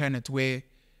minds on the planet, where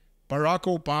Barack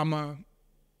Obama,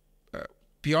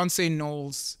 Beyonce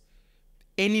Knowles,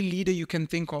 any leader you can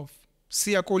think of,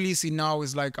 Siya Kolisi now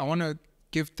is like, I want to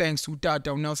give thanks to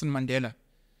Tata Nelson Mandela.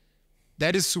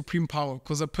 That is supreme power,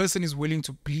 because a person is willing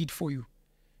to bleed for you.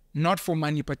 Not for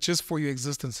money, but just for your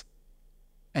existence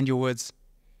and your words.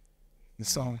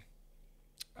 So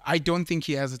I don't think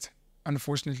he has it,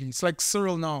 unfortunately. It's like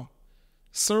Cyril now.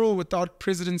 Cyril without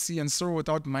presidency and Cyril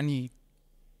without money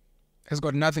has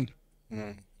got nothing.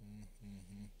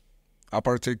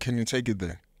 Apartheid, can you take it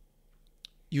there?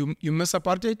 You miss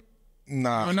apartheid?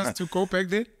 Nah. Want us to go back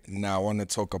there? Nah, I want to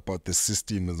talk about the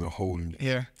system as a whole.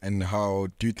 Yeah. And how,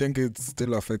 do you think it's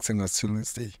still affecting us till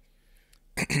this day?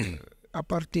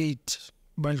 Apartheid,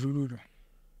 Bandlululo.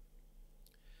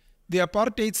 The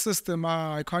apartheid system,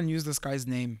 I can't use this guy's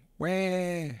name.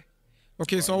 Where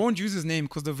Okay, so I won't use his name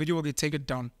because the video will get taken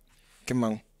down. Come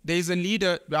on. There's a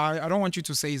leader. I don't want you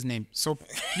to say his name. So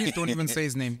please don't even say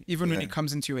his name, even when it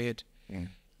comes into your head.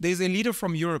 There's a leader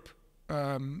from Europe,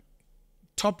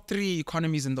 top 3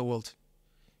 economies in the world.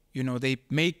 You know, they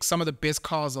make some of the best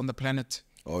cars on the planet.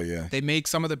 Oh, yeah. They make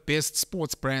some of the best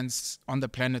sports brands on the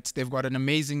planet. They've got an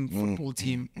amazing football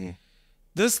team.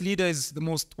 This leader is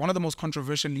one of the most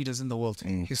controversial leaders in the world,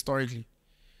 historically.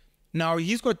 Now,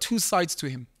 he's got 2 sides to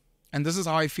him. And this is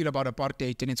how I feel about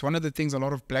apartheid. And it's one of the things a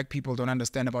lot of black people don't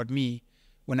understand about me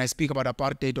when I speak about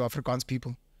apartheid or Afrikaans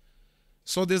people.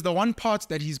 So there's the one part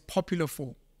that he's popular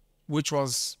for, which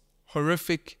was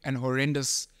horrific and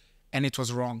horrendous, and it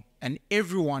was wrong. And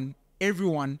everyone,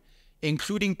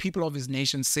 including people of his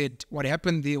nation, said what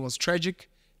happened there was tragic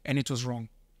and it was wrong.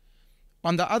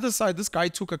 On the other side, this guy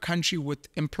took a country with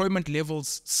employment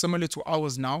levels similar to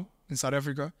ours now in South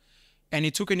Africa, and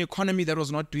he took an economy that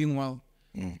was not doing well,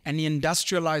 and he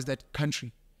industrialized that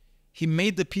country. He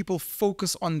made the people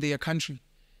focus on their country,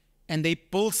 and they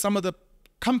built some of the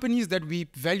companies that we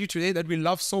value today, that we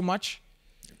love so much.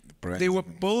 They were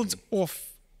built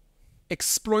off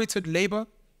exploited labor.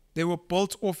 They were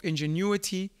built off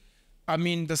ingenuity. I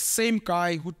mean, the same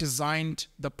guy who designed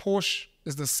the Porsche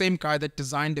is the same guy that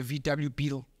designed the VW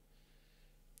Beetle.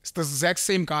 It's the exact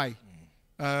same guy.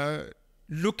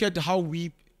 Look at how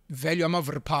we value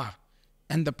Amavrpa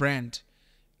and the brand.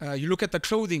 You look at the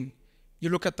clothing. You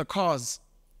look at the cars.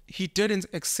 He did it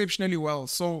exceptionally well.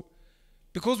 So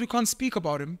because we can't speak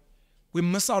about him, we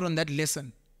miss out on that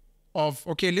lesson of,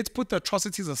 okay, let's put the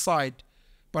atrocities aside,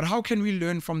 but how can we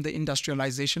learn from the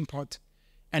industrialization part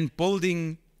and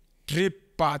building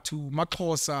Drip, Batu,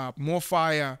 Makosa, More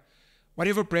Fire,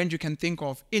 whatever brand you can think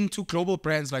of, into global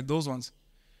brands like those ones.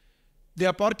 The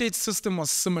apartheid system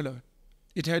was similar.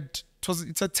 It's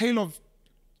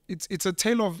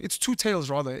two tales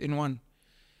rather in one.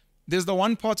 There's the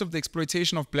one part of the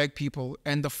exploitation of black people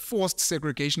and the forced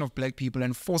segregation of black people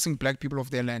and forcing black people off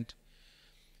their land.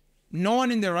 No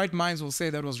one in their right minds will say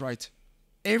that was right.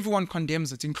 Everyone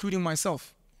condemns it, including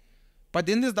myself. But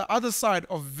then there's the other side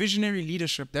of visionary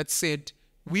leadership that said,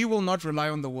 we will not rely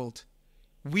on the world.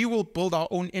 We will build our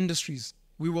own industries.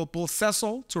 We will build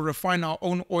Sasol to refine our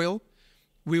own oil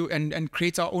and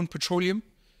create our own petroleum.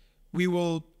 We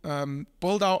will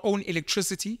build our own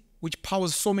electricity, which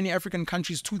powers so many African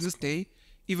countries to this day,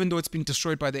 even though it's been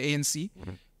destroyed by the ANC,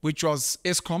 which was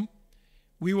ESCOM.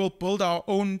 We will build our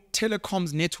own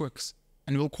telecoms networks,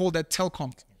 and we'll call that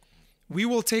Telcom. We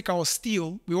will take our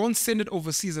steel, we won't send it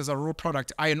overseas as a raw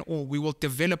product, iron ore. We will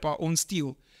develop our own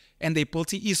steel, and they built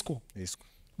ISCO.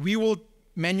 We will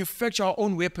manufacture our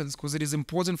own weapons because it is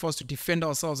important for us to defend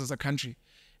ourselves as a country,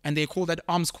 and they call that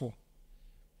Arms Corps.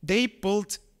 They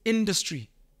built industry.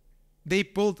 They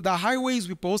built the highways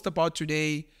we boast about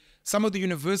today, some of the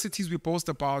universities we boast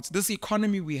about, this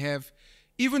economy we have.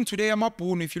 Even today,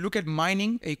 Amapun, if you look at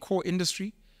mining, a core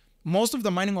industry, most of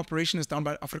the mining operation is done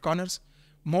by Afrikaners.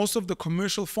 Most of the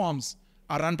commercial farms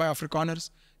are run by Afrikaners.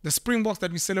 The Springboks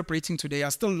that we're celebrating today are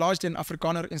still largely an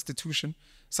Afrikaner institution.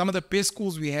 Some of the best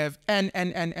schools we have, and.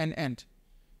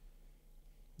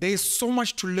 There is so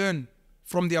much to learn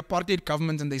from the apartheid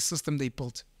government and the system they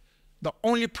built. The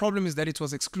only problem is that it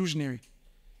was exclusionary.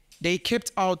 They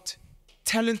kept out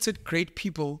talented, great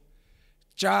people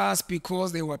just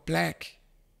because they were black.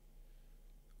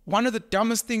 One of the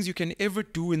dumbest things you can ever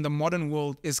do in the modern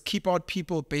world is keep out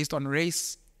people based on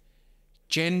race,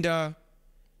 gender,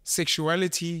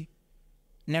 sexuality,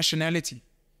 nationality.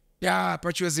 Yeah,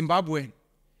 but you're Zimbabwean.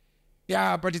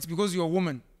 Yeah, but it's because you're a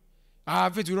woman.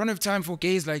 But we don't have time for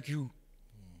gays like you.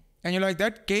 And you're like,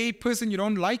 that gay person you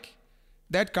don't like,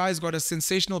 that guy's got a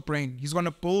sensational brain. He's going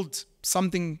to build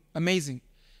something amazing.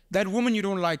 That woman you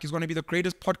don't like is going to be the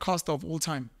greatest podcaster of all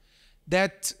time.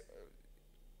 That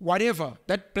whatever,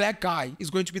 that black guy is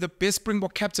going to be the best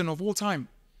Springbok captain of all time.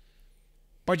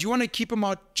 But you want to keep him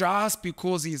out just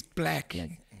because he's black.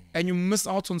 And you miss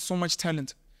out on so much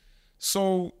talent.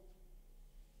 So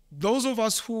those of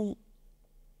us who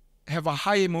have a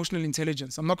high emotional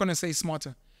intelligence, I'm not going to say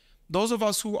smarter, those of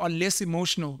us who are less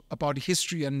emotional about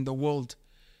history and the world,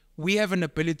 we have an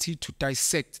ability to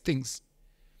dissect things.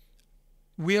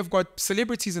 We have got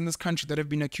celebrities in this country that have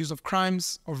been accused of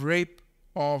crimes, of rape,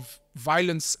 of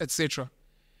violence, etc.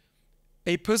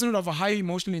 A person of a high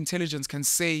emotional intelligence can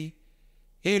say,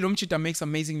 hey, Lomchita makes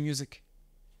amazing music.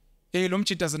 Hey,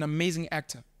 Lomchita is an amazing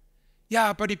actor.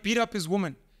 Yeah, but he beat up his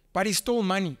woman. But he stole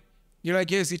money. You're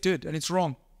like, yes, he did, and it's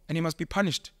wrong, and he must be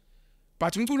punished.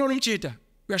 But Lomchita,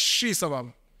 we are shisa,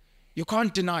 baba. You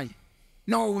can't deny.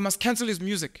 No, we must cancel his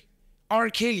music. R.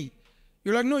 Kelly.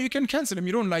 You're like, no, you can cancel him.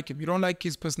 You don't like him. You don't like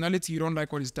his personality. You don't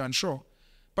like what he's done. Sure.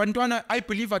 But Ntwana, I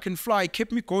believe I can fly,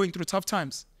 kept me going through tough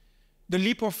times. The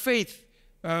leap of faith.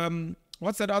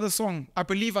 What's that other song? I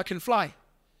believe I can fly.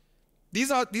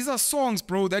 These are songs,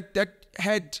 bro, that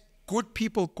had good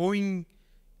people going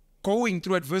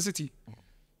through adversity.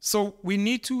 So we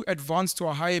need to advance to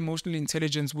a high emotional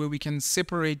intelligence where we can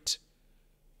separate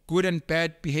good and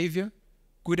bad behavior,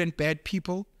 good and bad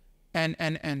people, and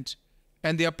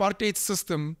the apartheid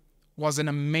system was an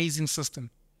amazing system.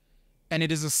 And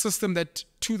it is a system that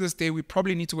to this day we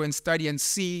probably need to go and study and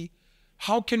see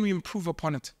how can we improve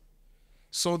upon it.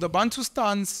 So the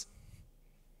Bantustans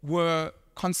were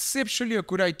conceptually a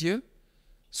good idea.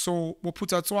 So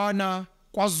Bophuthatswana,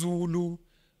 KwaZulu,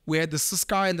 we had the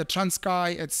Ciskei and the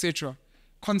Transkei, etc.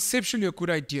 Conceptually a good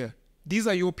idea. These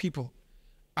are your people.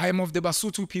 I am of the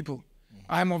Basotho people.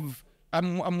 I'm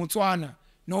Motswana.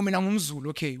 No, I'm Umzulu.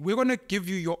 Okay, we're going to give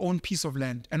you your own piece of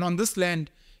land. And on this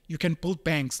land, you can build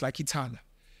banks like Itala.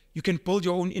 You can build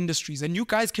your own industries. And you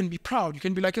guys can be proud. You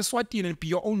can be like Eswatini and be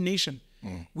your own nation.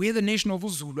 We're the nation of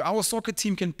Uzulu. Our soccer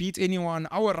team can beat anyone.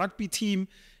 Our rugby team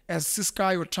as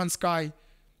Ciskei or Transkei.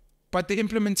 But the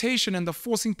implementation and the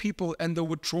forcing people and the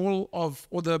withdrawal of,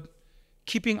 or the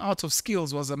keeping out of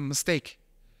skills was a mistake.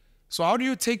 So how do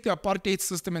you take the apartheid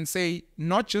system and say,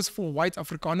 not just for white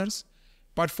Afrikaners,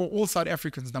 but for all South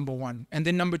Africans, number one. And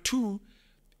then number two,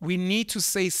 we need to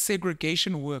say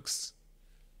segregation works.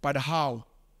 But how?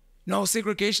 No,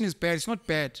 segregation is bad. It's not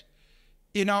bad.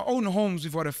 In our own homes,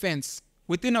 we've got a fence.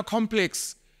 Within a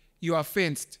complex, you are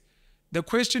fenced. The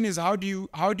question is, how do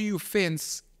you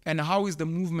fence, and how is the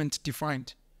movement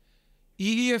defined?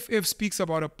 EEFF speaks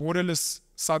about a borderless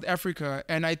South Africa,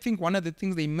 and I think one of the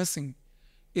things they're missing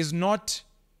is not,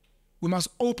 we must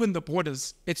open the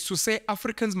borders. It's to say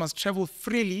Africans must travel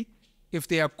freely if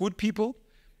they are good people,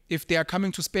 if they are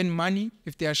coming to spend money,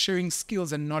 if they are sharing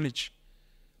skills and knowledge.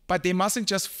 But they mustn't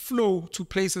just flow to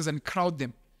places and crowd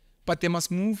them, but they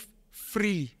must move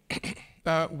freely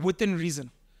within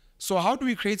reason. So how do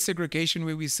we create segregation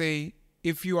where we say,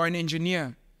 if you are an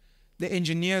engineer, the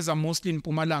engineers are mostly in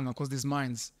Mpumalanga because there's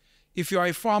mines. If you are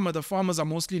a farmer, the farmers are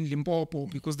mostly in Limpopo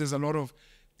because there's a lot of...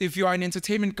 If you are an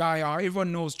entertainment guy,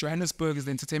 everyone knows Johannesburg is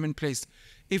the entertainment place.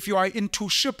 If you are into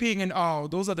shipping and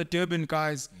those are the Durban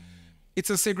guys. It's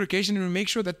a segregation, and we make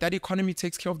sure that that economy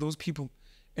takes care of those people.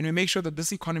 And we make sure that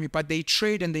this economy, but they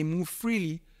trade and they move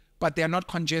freely, but they are not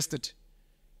congested.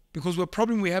 Because the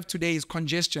problem we have today is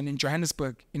congestion in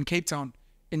Johannesburg, in Cape Town,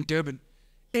 in Durban.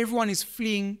 Everyone is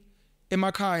fleeing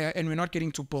Emakaya and we're not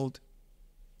getting to build.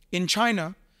 In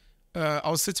China, I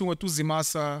was sitting with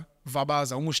Uzimasa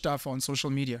Vabaza, Mustafa on social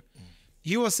media.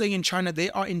 He was saying in China, they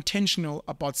are intentional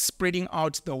about spreading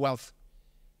out the wealth.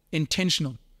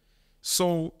 Intentional.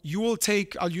 So you will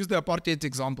take, I'll use the apartheid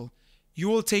example. You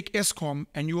will take Eskom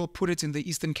and you will put it in the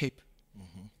Eastern Cape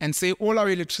and say all our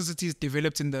electricity is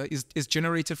developed is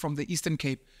generated from the Eastern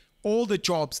Cape. All the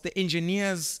jobs, the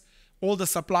engineers, all the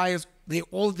suppliers, they're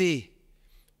all there.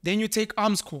 Then you take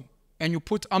Armscor and you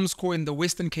put Armscor in the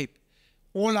Western Cape.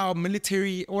 All our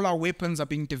military, all our weapons are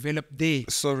being developed there.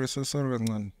 Sorry,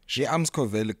 man. The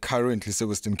Armscor currently is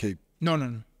Western Cape.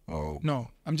 No. Oh. No,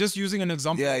 I'm just using an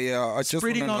example. Yeah. I just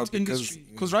spreading out industry.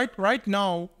 Because right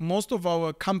now, most of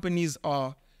our companies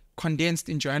are condensed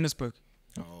in Johannesburg.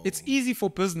 Oh. It's easy for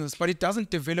business, but it doesn't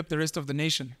develop the rest of the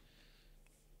nation.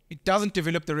 It doesn't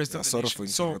develop the rest of the nation.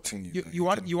 So you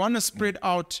want to spread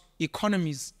out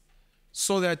economies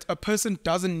so that a person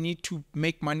doesn't need to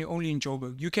make money only in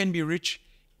Joburg. You can be rich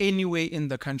anywhere in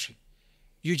the country.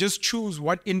 You just choose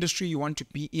what industry you want to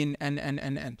be in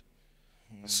and.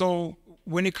 So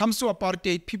when it comes to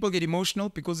apartheid, people get emotional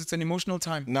because it's an emotional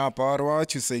time. Nah, but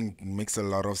what you're saying makes a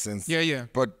lot of sense. Yeah.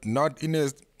 But not in a...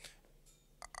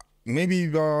 Maybe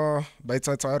but it's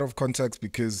out of context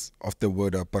because of the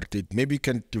word apartheid. Maybe you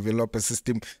can develop a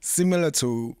system similar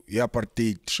to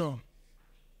apartheid. Sure.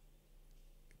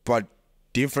 But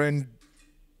different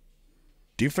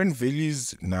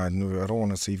values. No, I don't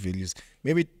want to say values.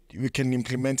 Maybe we can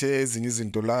implement it as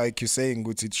into like you're saying,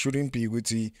 it shouldn't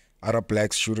be Arab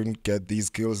blacks shouldn't get these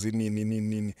skills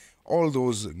in all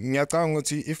those.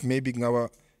 If maybe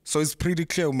so it's pretty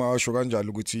clear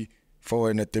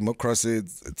for in a democracy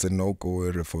it's a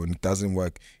no-go for it doesn't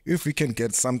work. If we can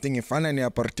get something in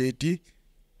apartheid,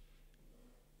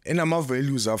 and our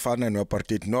values are fun and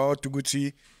apartheid, no to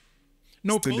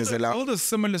no, build a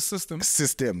similar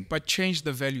system, but change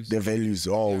the values. The values,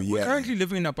 We're currently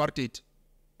living in apartheid.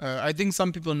 I think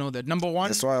some people know that. Number one,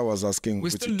 that's why I was asking. We're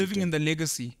still living in the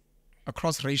legacy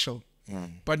across racial.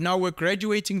 But now we're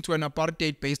graduating to an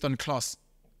apartheid based on class.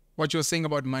 What you're saying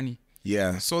about money.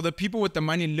 Yeah. So the people with the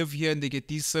money live here and they get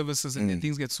these services and then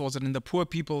things get sorted. And the poor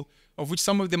people, of which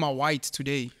some of them are white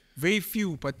today, very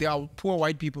few, but they are poor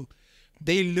white people,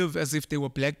 they live as if they were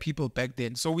black people back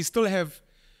then. So we still have,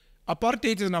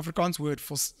 apartheid is an Afrikaans word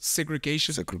for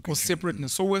segregation. Or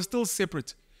separateness. So we're still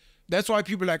separate. That's why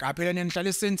people are like, "Apela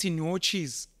nihlale sending no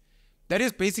cheese." That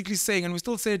is basically saying, and we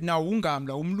still say it now,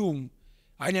 ungamla, umlungu.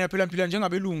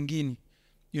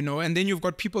 You know, and then you've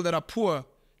got people that are poor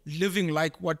living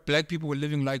like what black people were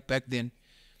living like back then.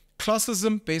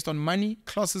 Classism based on money,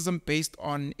 classism based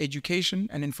on education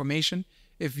and information.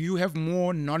 If you have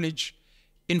more knowledge,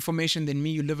 information than me,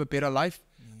 you live a better life.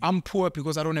 I'm poor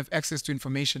because I don't have access to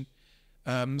information.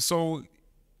 So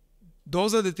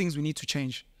those are the things we need to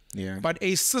change. Yeah. But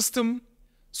a system,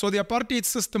 so the apartheid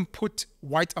system put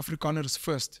white Afrikaners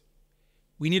first.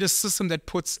 We need a system that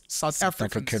puts South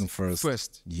African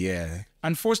first. Yeah.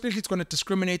 Unfortunately, it's going to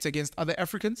discriminate against other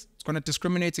Africans. It's going to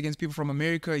discriminate against people from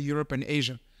America, Europe, and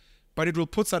Asia. But it will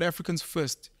put South Africans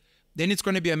first. Then it's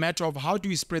going to be a matter of how do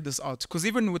we spread this out? Because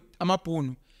even with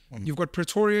Amaponu, you've got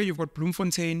Pretoria, you've got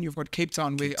Bloemfontein, you've got Cape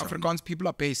Town, where Afrikaans people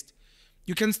are based.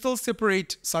 You can still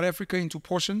separate South Africa into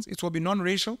portions. It will be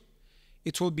non-racial.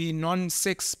 It will be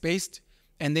non-sex based.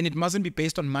 And then it mustn't be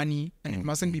based on money and it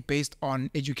mustn't be based on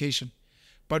education.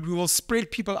 But we will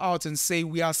spread people out and say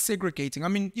we are segregating. I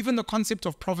mean, even the concept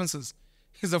of provinces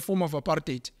is a form of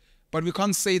apartheid. But we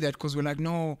can't say that because we're like,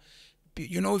 no,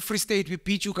 you know, Free State, we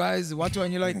beat you guys. What?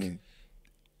 And you're like,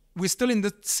 we're still in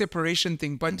the separation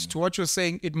thing. But to what you're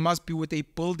saying, it must be with a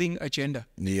building agenda.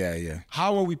 Yeah, yeah.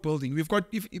 How are we building? We've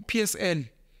got PSL,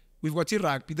 we've got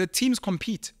rugby. The teams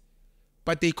compete,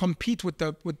 but they compete with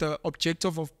the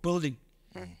objective of building.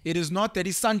 It is not that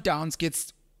Sundowns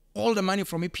gets all the money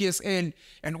from PSL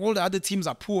and all the other teams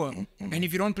are poor. And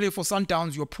if you don't play for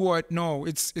Sundowns, you're poor. No,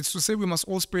 it's to say we must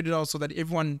all spread it out so that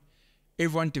everyone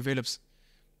develops.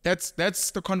 That's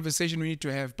the conversation we need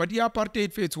to have. But the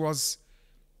apartheid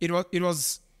it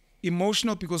was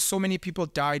emotional because so many people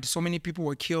died, so many people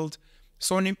were killed,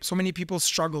 so many people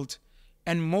struggled.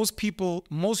 And most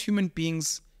human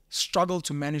beings struggle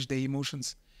to manage their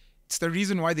emotions. It's the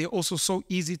reason why they're also so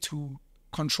easy to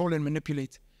control and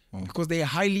manipulate. Because they are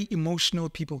highly emotional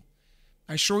people.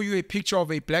 I show you a picture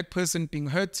of a black person being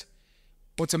hurt,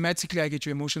 automatically I get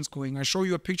your emotions going. I show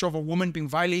you a picture of a woman being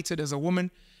violated as a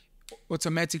woman,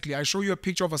 automatically. I show you a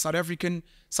picture of a South African,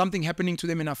 something happening to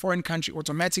them in a foreign country,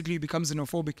 automatically becomes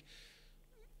xenophobic.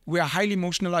 We are highly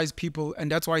emotionalized people, and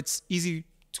that's why it's easy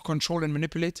to control and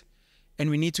manipulate. And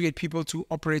we need to get people to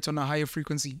operate on a higher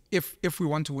frequency if we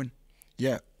want to win.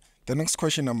 Yeah. The next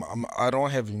question, I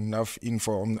don't have enough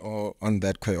info on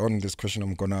this question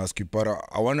I'm gonna ask you, but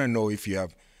I wanna know if you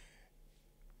have.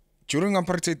 During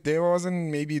apartheid, there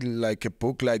wasn't maybe like a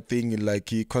book-like thing,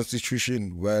 like a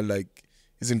constitution, where like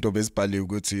isn't obezibhaliwe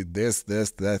ukuthi this,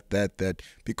 that.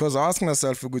 Because I ask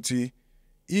myself ukuthi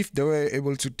if they were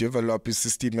able to develop a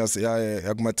system as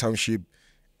Agma Township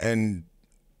and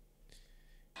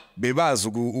bebazi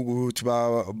ukuthi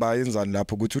bayenzani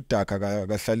lapho ukuthi uDaka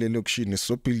akahlale elokishini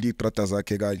so build itrata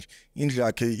zakhe kanje indlu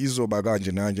yakhe izoba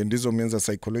kanje nanje ndizomenza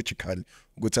psychological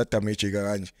ukuthi adamage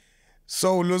kanje.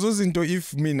 So lozo zinto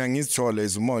if mina ngizithola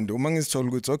ezumondo uma ngizithola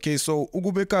ukuthi okay so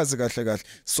ukubekazi kahle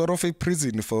sort of a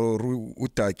prison for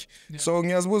uDaki. So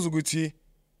ngiyazibuza ukuthi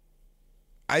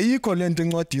ayikho lento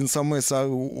encwadini somewhere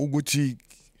ukuthi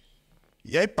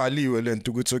yayibhaliwe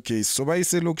lento ukuthi okay so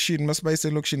bayiselokishini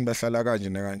masibayiselokishini bahlala kanje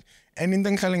nakanje. And into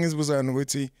engihlale ngizibuzana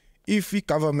ukuthi if I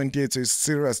government yethu is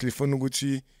seriously ifuna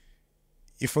ukuthi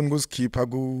ifuna ukusikhipha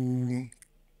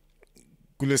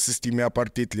kule system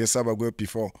apartheid lesaba kwe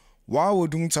before, why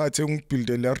would ungithathe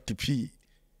ungibuild RDP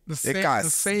the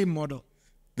same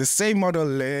model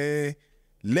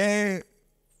le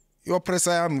your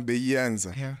oppressor yami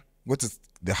beyenza. Yeah. What is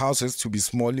the house has to be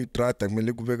small, itrata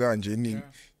kumele kube kanje nini,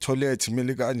 toilet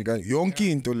kumele kanje yonke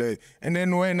into le. And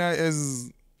then when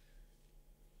as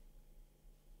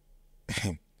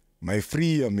my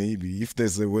free maybe if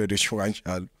there's a word esho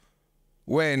kanjalo,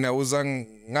 when I was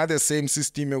nga the same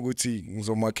system yokuthi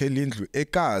ngizomakhela indlu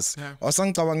ekhasi,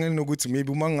 awasangicabangeli nokuthi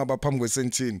maybe uma ngaba phambi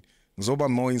kwesentini ngizoba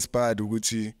more inspired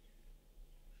ukuthi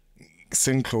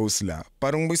close la,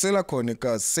 but ngibuyisela khona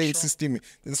ekhasi same system.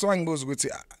 That's why ngibuza ukuthi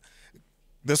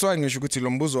that's why ngisho ukuthi lo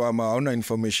mbuzo wami awuna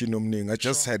information omningi. I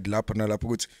just had lapha nalapha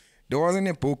ukuthi there wasn't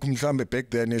a book mhlambe back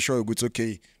then eshoyo ukuthi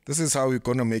okay this is how we're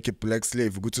gonna make a black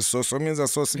slave ukuthi so means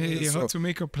so how to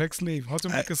make a black slave, how to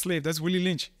make a slave. That's Willie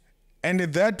Lynch. And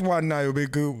that one now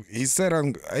he said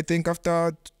I think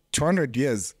after 200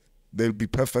 years they'll be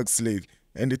perfect slave,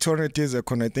 and the 200 years I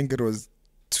think it was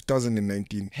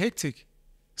 2019. Hectic.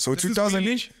 So This is 2000,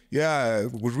 Grealish? yeah,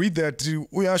 we read that.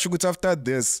 We are should after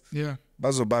this. Yeah.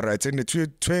 Bazoba right in the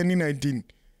 2019.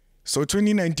 So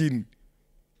 2019.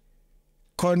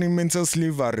 Khona mental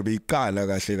slavery beyiqala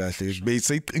kahle kahle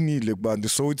beyiseqinile kubantu,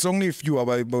 so it's only a few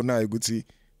abayibonayo ukuthi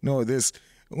no this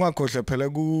ungakhohlwa phela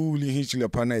kulihitch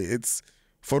laphana, it's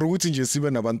for ukuthi nje sibe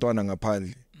nabantwana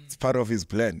ngaphandle, it's part of his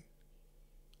plan.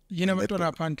 You never thought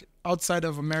apparently outside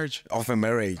of a marriage. Of a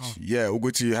marriage. Yeah,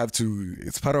 ukuthi you have to,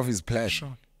 it's part of his plan.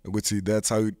 Sure. Ukuthi that's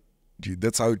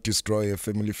how you destroy a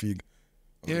family figure.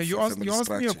 Yeah, you asked me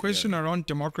a question around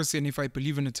democracy and if I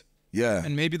believe in it. Yeah.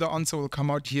 And maybe the answer will come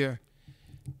out here.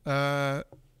 I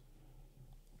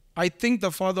think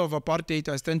the father of apartheid,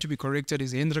 I stand to be corrected,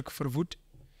 is Hendrik Verwoerd.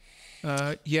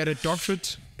 He had a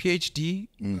doctorate, PhD,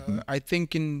 I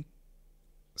think in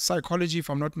psychology, if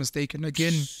I'm not mistaken.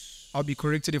 Again, I'll be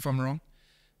corrected if I'm wrong.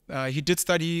 He did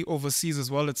study overseas as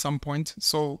well at some point.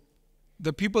 So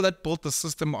the people that built the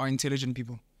system are intelligent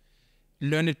people,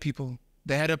 learned people.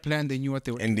 They had a plan. They knew what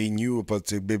they were doing. And they knew about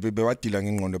the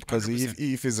because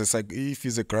if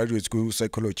he's a graduate school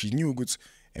psychology, he knew good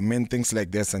and meant things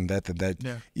like this and that and that.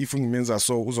 Yeah. If means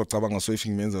so, if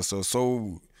means so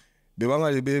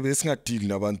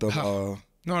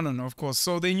No, of course.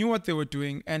 So they knew what they were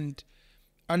doing, and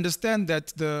understand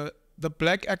that the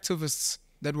black activists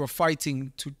that were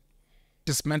fighting to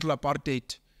dismantle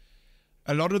apartheid,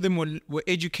 a lot of them were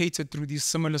educated through these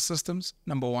similar systems,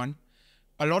 number one.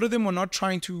 A lot of them were not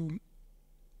trying to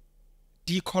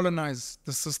decolonize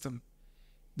the system.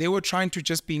 They were trying to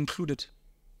just be included.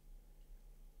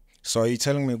 So are you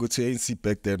telling me that ANC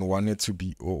back then wanted to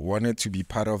be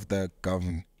part of the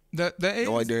government? The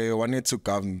ANC, They wanted to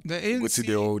govern. The ANC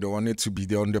they wanted to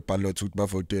be on the ballot with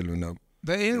Bafotelo now.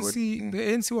 The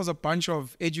ANC was a bunch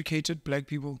of educated black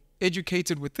people,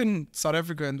 educated within South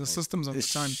Africa and the systems of the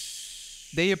time.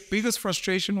 Their biggest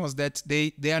frustration was that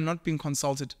they are not being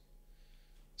consulted.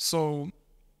 So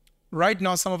right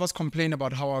now, some of us complain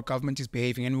about how our government is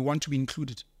behaving and we want to be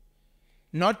included.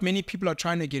 Not many people are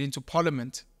trying to get into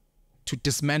parliament to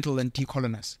dismantle and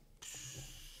decolonize.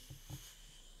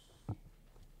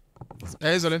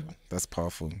 That's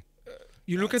powerful.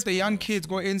 You look at the young kids,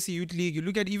 go NC Youth League, you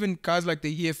look at even guys like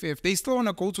the EFF, they still want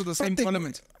to go to the same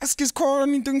parliament. Ask his call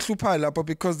anything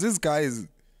because these guys,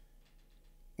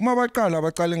 like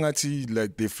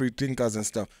the free thinkers and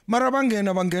stuff.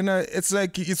 Marabangena, it's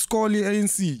like it's called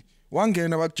ANC.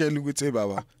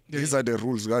 These are the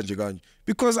rules.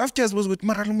 Because after was with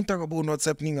what's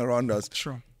happening around us.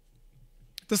 Sure.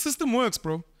 The system works,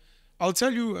 bro. I'll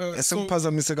tell you. No, it's chill. So the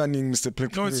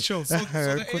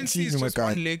ANC is just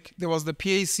one leg. There was the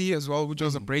PAC as well, which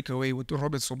was a breakaway with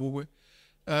Robert Sobukwe.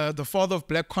 The father of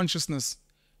black consciousness,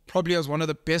 probably as one of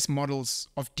the best models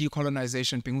of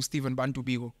decolonization, being Stephen Bantu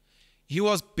Biko. He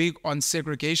was big on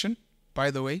segregation,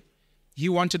 by the way. He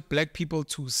wanted black people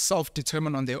to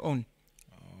self-determine on their own.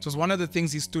 It was one of the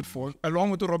things he stood for,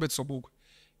 along with Robert Sobukwe.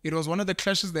 It was one of the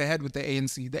clashes they had with the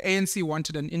ANC. The ANC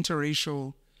wanted an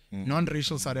interracial,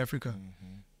 non-racial South Africa.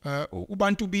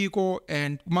 Ubantu Biko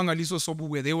and Mangaliso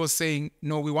Sobukwe, they were saying,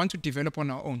 no, we want to develop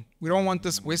on our own. We don't want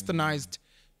this westernized,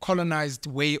 colonized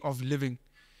way of living.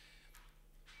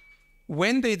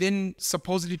 When they then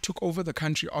supposedly took over the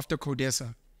country after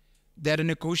Codesa, they had a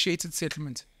negotiated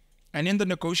settlement. And in the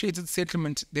negotiated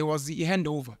settlement, there was the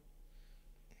handover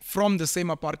from the same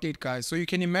apartheid guys. So you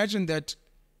can imagine that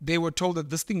they were told that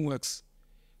this thing works.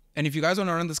 And if you guys want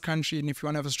to run this country, and if you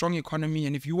want to have a strong economy,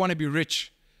 and if you want to be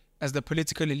rich as the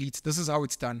political elite, this is how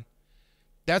it's done.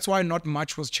 That's why not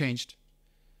much was changed.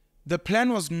 The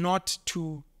plan was not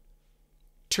to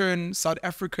turn South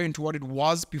Africa into what it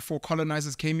was before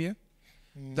colonizers came here.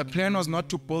 The plan was not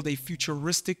to build a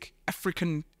futuristic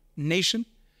African nation,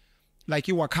 like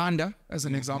Wakanda, as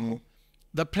an example.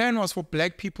 The plan was for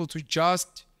black people to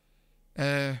just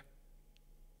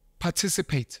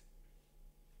participate.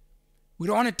 We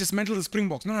don't want to dismantle the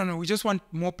Springboks. No. We just want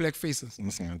more black faces.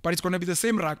 But it's going to be the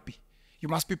same rugby. You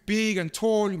must be big and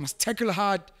tall. You must tackle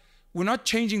hard. We're not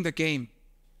changing the game.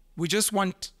 We just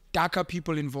want darker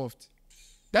people involved.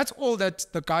 That's all that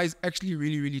the guys actually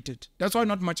really did. That's why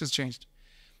not much has changed.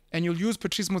 And you'll use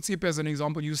Patrice Motsepe as an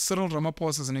example, use Cyril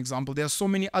Ramaphosa as an example. There are so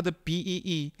many other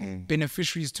BEE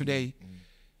beneficiaries today.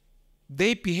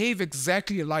 They behave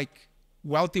exactly like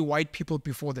wealthy white people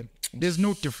before them. There's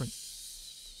no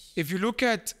difference. If you look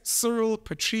at Cyril,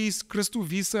 Patrice, Christo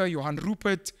Visa, Johan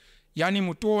Rupert, Yanni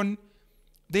Mouton,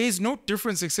 there is no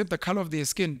difference except the color of their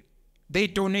skin. They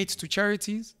donate to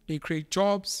charities, they create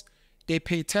jobs, they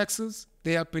pay taxes,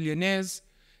 they are billionaires,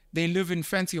 they live in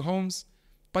fancy homes,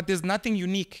 but there's nothing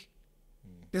unique.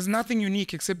 There's nothing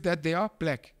unique except that they are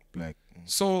black. Black.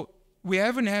 So we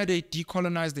haven't had a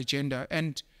decolonized agenda,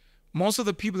 and most of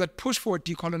the people that push for a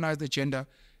decolonized agenda,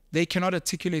 they cannot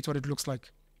articulate what it looks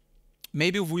like.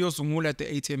 Maybe Vuyo Zungula at the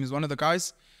ATM is one of the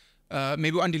guys.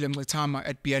 Maybe Andile Mletama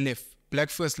at BLF, Black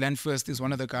First, Land First is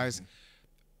one of the guys.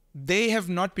 They have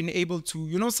not been able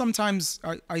to, sometimes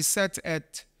I sat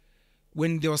at,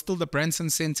 when there was still the Branson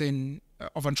Center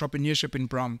of Entrepreneurship in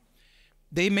Brum,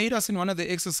 they made us in one of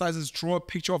the exercises draw a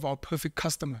picture of our perfect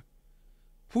customer.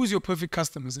 Who's your perfect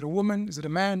customer? Is it a woman? Is it a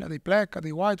man? Are they black? Are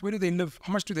they white? Where do they live?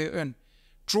 How much do they earn?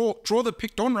 Draw the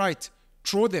pic. Don't write.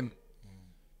 Draw them.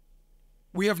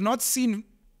 We have not seen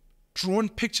drawn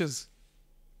pictures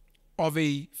of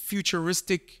a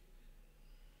futuristic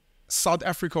South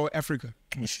Africa or Africa,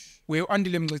 where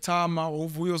Andile Mletama or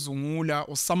Vuyo Zungula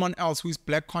or someone else who is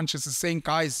black conscious is saying,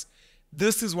 guys,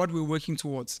 this is what we're working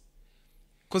towards.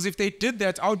 Because if they did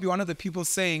that, I would be one of the people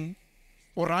saying,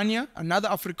 Orania, another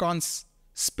Afrikaans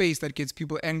space that gets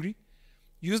people angry,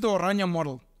 use the Orania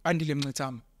model, Andile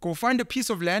Mletama. Go find a piece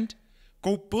of land,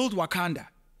 go build Wakanda,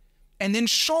 and then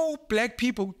show black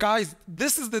people, guys,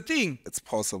 this is the thing. It's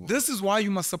possible. This is why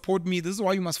you must support me. This is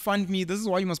why you must fund me. This is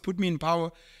why you must put me in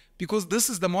power, because this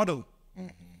is the model.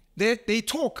 They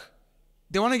talk.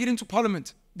 They want to get into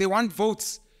parliament. They want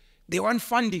votes. They want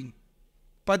funding.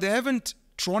 But they haven't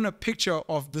drawn a picture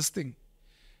of this thing.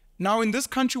 Now, in this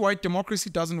country, why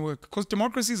democracy doesn't work? Because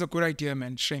democracy is a good idea,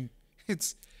 man. Shame.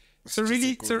 It's a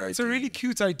really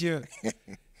cute idea.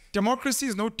 Democracy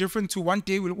is no different to one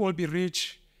day we'll all be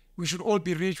rich. We should all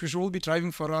be rich. We should all be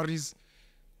driving Ferraris.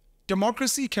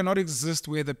 Democracy cannot exist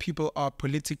where the people are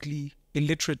politically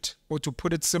illiterate, or to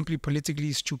put it simply,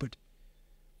 politically stupid.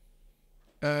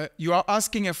 You are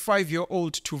asking a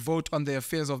 5-year-old to vote on the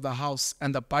affairs of the house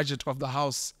and the budget of the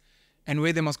house and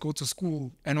where they must go to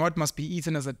school and what must be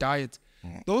eaten as a diet.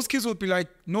 Those kids will be like,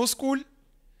 no school.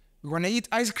 We're going to eat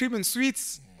ice cream and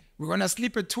sweets. We're going to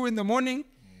sleep at 2 in the morning.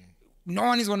 No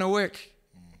one is going to work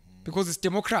because it's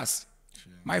democracy.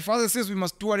 My father says we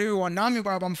must do whatever we want. Now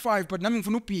I'm 5, but nothing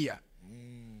for no pia.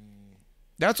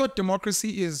 That's what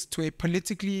democracy is to a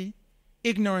politically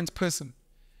ignorant person.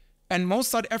 And most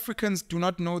South Africans do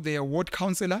not know their ward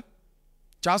councillor,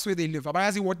 just where they live.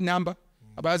 Abayazi ward number,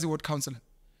 abayazi ward councillor.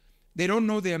 They don't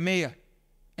know their mayor,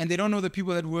 and they don't know the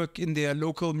people that work in their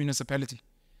local municipality.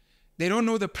 They don't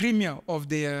know the premier of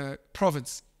their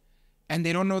province, and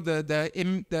they don't know the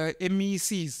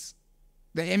MECs,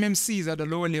 the MMCs at the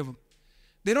lower level.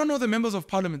 They don't know the members of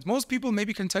parliament. Most people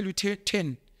maybe can tell you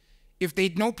 10. If they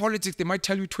know politics, they might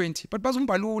tell you 20. But Bazo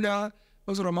Mbalula,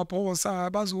 Bazo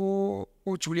Ramaphosa, Bazo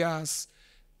Julius,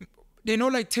 they know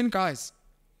like 10 guys.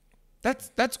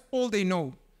 That's all they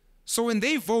know. So when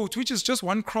they vote, which is just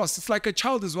one cross, it's like a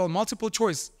child as well, multiple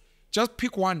choice. Just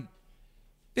pick one.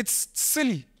 It's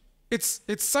silly. It's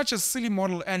such a silly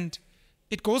model, and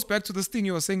it goes back to this thing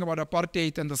you were saying about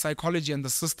apartheid and the psychology and the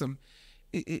system.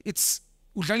 It's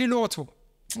udlala lotho,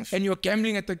 and you're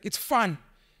gambling it's fun.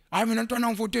 I'm in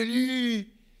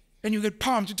and you get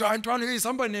pumped. Hey,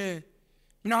 somebody,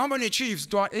 how many Chiefs?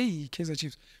 Hey, Kaizer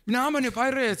Chiefs. How many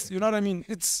Pirates? You know what I mean?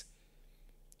 It's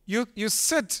you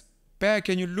sit back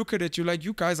and you look at it. You're like,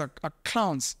 you guys are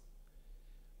clowns.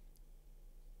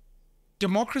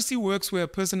 Democracy works where a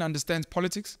person understands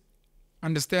politics,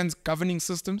 understands governing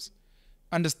systems,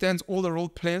 understands all the role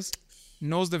players,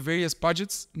 knows the various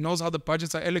budgets, knows how the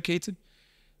budgets are allocated.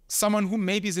 Someone who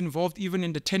maybe is involved even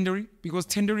in the tendering, because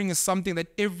tendering is something that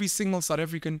every single South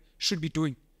African should be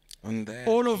doing.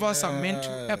 All of us are meant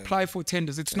to apply for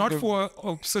tenders. It's not for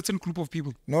a certain group of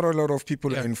people. Not a lot of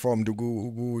people are informed to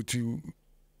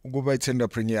go by tender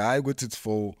premier. I got it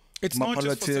for my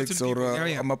politics or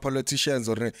my politicians,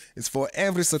 or it's for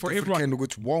every South African.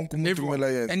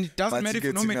 And it doesn't matter if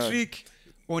you know metric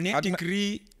or net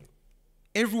degree.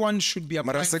 Everyone should be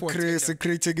applying for a tender.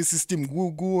 System.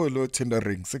 Go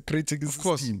tendering.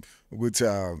 System.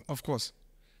 Of course.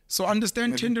 So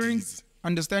understand tendering.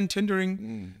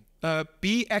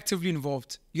 Be actively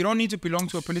involved. You don't need to belong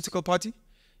to a political party.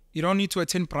 You don't need to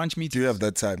attend branch meetings. Do you have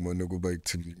that time when you go back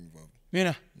to being involved?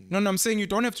 No, I'm saying you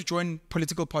don't have to join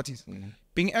political parties.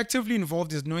 Being actively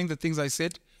involved is knowing the things I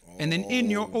said. And then in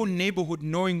your own neighborhood,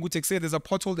 knowing there's a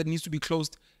pothole that needs to be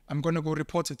closed, I'm going to go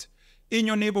report it. In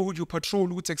your neighborhood, you patrol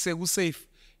who's safe.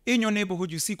 In your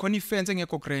neighborhood, you see Kwani fence and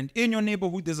grand. In your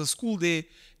neighborhood, there's a school there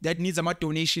that needs a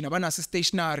donation, a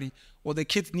stationery, or the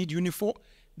kids need uniform.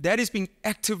 That is being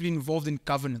actively involved in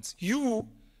governance. You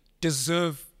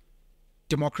deserve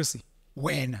democracy.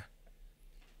 When?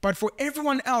 But for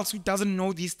everyone else who doesn't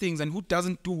know these things and who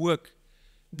doesn't do work,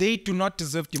 they do not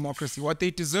deserve democracy. What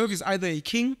they deserve is either a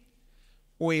king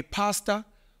or a pastor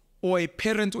or a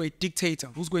parent or a dictator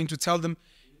who's going to tell them,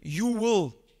 you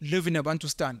will live in a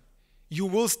Bantustan. You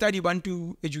will study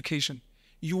Bantu education.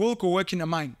 You will go work in a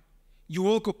mine. You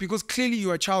will go, because clearly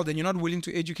you're a child and you're not willing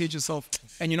to educate yourself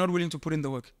and you're not willing to put in the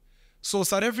work. So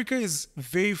South Africa is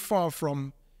very far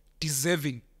from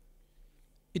deserving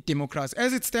a democracy.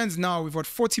 As it stands now, we've got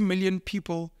 40 million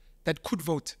people that could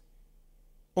vote.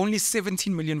 Only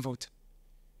 17 million vote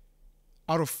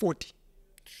out of 40.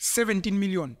 17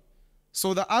 million.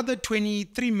 So the other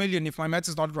 23 million, if my math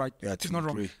is not right, Yeah, it's not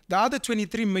wrong. 23. The other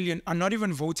 23 million are not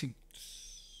even voting.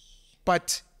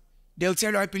 But they'll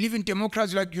tell you, I believe in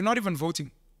democracy. You're like, you're not even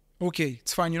voting. Okay,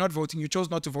 it's fine. You're not voting. You chose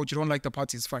not to vote. You don't like the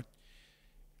party. It's fine.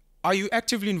 Are you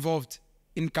actively involved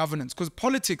in governance? Because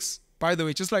politics, by the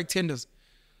way, just like tenders,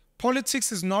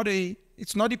 politics is not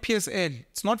it's not a PSL.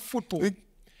 It's not football.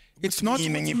 It's not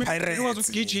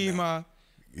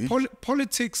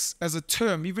politics as a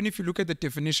term, even if you look at the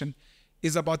definition,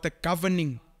 is about the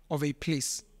governing of a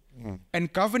place.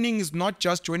 And governing is not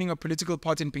just joining a political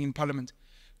party and being in parliament.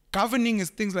 Governing is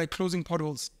things like closing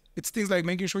potholes. It's things like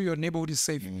making sure your neighborhood is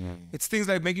safe. It's things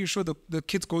like making sure the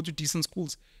kids go to decent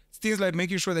schools. It's things like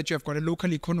making sure that you have got a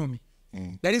local economy.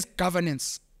 That is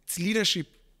governance. It's leadership.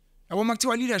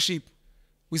 Leadership.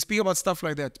 We speak about stuff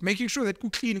like that. Making sure that you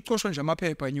clean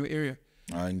in your area.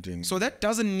 So that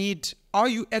doesn't need, are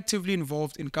you actively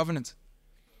involved in governance?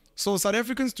 So South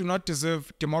Africans do not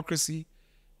deserve democracy,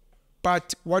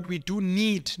 but what we do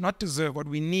need, not deserve, what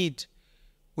we need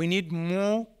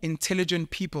more intelligent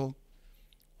people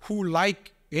who,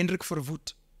 like Hendrik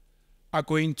Verwoerd, are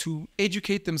going to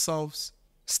educate themselves,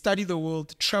 study the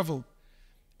world, travel,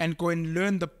 and go and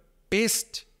learn the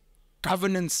best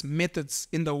governance methods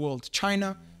in the world.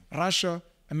 China, Russia,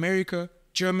 America,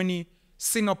 Germany,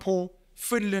 Singapore,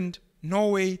 Finland,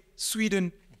 Norway,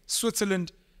 Sweden,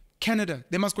 Switzerland, Canada.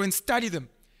 They must go and study them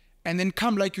and then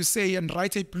come, like you say, and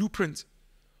write a blueprint.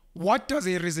 What does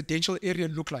a residential area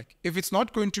look like? If it's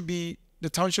not going to be the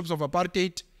townships of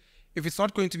Apartheid, if it's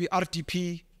not going to be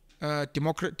RDP,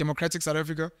 Democratic South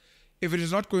Africa, if it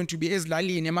is not going to be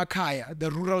Eslali and Emakaya,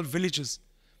 the rural villages,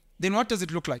 then what does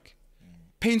it look like?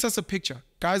 Paint us a picture.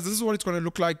 Guys, this is what it's going to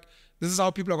look like. This is how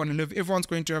people are going to live. Everyone's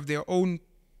going to have their own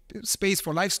space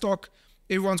for livestock.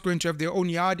 Everyone's going to have their own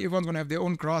yard. Everyone's going to have their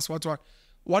own grass.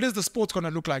 What is the sports going to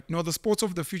look like? No, the sports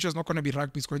of the future is not going to be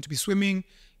rugby. It's going to be swimming.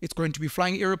 It's going to be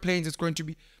flying airplanes. It's going to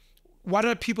be... What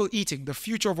are people eating? The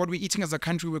future of what we're eating as a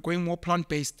country, we're going more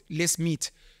plant-based, less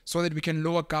meat, so that we can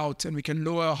lower gout and we can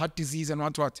lower heart disease and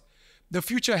what. The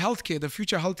future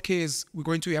healthcare is we're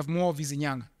going to have more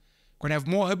Vizinyanga. We're going to have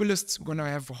more herbalists. We're going to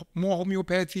have more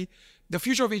homeopathy. The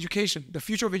future of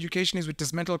education is with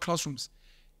dismantled classrooms.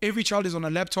 Every child is on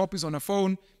a laptop, is on a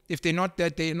phone. If they're not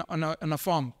that, they're on a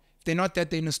farm. If they're not that,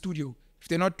 they're in a studio. If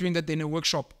they're not doing that, they're in a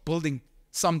workshop, building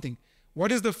something.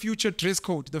 What is the future dress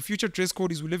code? The future dress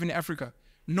code is we live in Africa.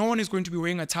 No one is going to be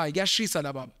wearing a tie.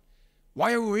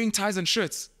 Why are we wearing ties and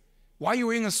shirts? Why are you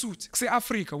wearing a suit? Say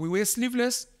Africa, we wear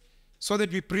sleeveless so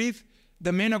that we breathe.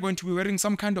 The men are going to be wearing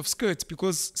some kind of skirt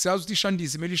because that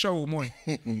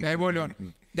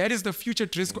is the future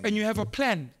dress code. And you have a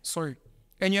plan.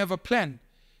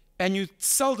 And you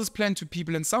sell this plan to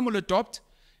people, and some will adopt,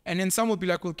 and then some will be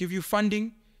like, we'll give you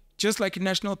funding, just like a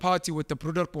national party with the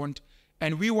Broederbond,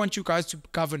 and we want you guys to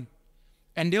govern.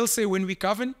 And they'll say, when we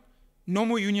govern, no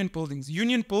more union buildings.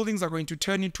 Union buildings are going to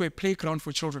turn into a playground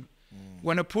for children.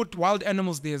 We're going to put wild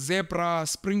animals there, zebra,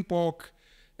 springbok,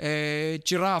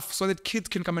 giraffe, so that kids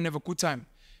can come and have a good time.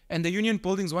 And the union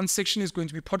buildings, one section is going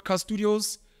to be podcast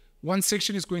studios, one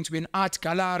section is going to be an art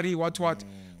gallery, what.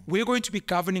 We're going to be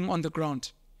governing on the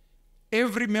ground.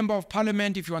 Every member of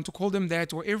parliament, if you want to call them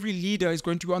that, or every leader is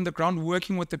going to be on the ground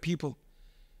working with the people.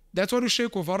 That's what Che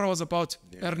Guevara was about.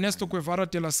 Ernesto Guevara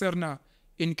de la Serna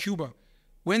in Cuba.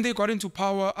 When they got into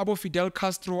power, Abu Fidel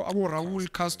Castro, Abu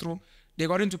Raul Castro, they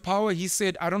got into power. He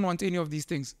said, I don't want any of these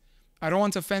things. I don't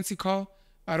want a fancy car.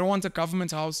 I don't want a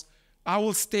government house. I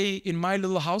will stay in my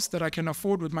little house that I can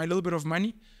afford with my little bit of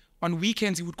money. On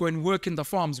weekends, he would go and work in the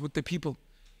farms with the people.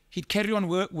 He'd carry on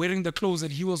wearing the clothes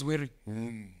that he was wearing.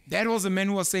 That was a man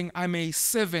who was saying, I'm a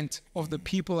servant of the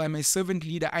people. I'm a servant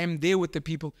leader. I am there with the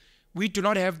people. We do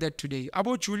not have that today.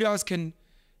 Abu Julius can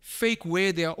fake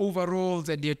wear their overalls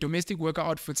and their domestic worker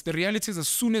outfits. The reality is, as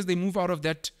soon as they move out of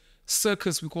that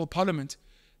circus we call parliament,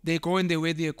 they go and they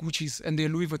wear their Gucci's and their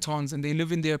Louis Vuittons, and they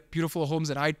live in their beautiful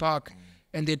homes at Hyde Park,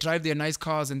 and they drive their nice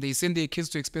cars, and they send their kids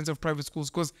to expensive private schools,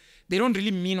 because they don't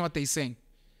really mean what they're saying.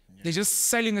 They're just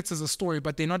selling it as a story,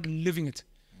 but they're not living it.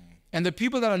 And the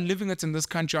people that are living it in this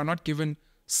country are not given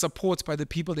support by the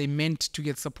people they meant to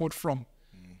get support from.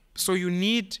 So you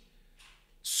need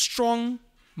strong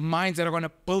minds that are going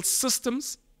to build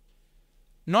systems,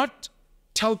 not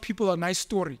tell people a nice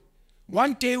story.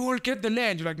 One day we'll get the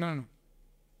land. You're like, no.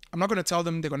 I'm not going to tell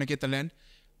them they're going to get the land.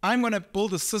 I'm going to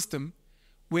build a system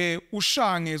where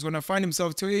Ushange is going to find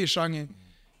himself to, hey, Ushange,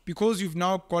 because you've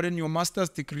now gotten your master's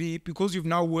degree, because you've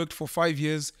now worked for 5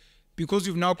 years, because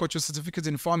you've now got your certificates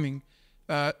in farming,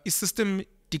 a system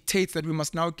dictates that we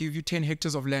must now give you 10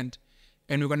 hectares of land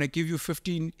and we're going to give you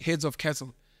 15 heads of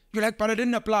cattle. You're like, but I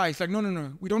didn't apply. It's like,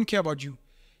 no. We don't care about you.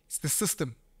 It's the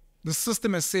system. The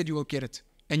system has said you will get it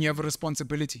and you have a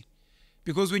responsibility.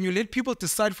 Because when you let people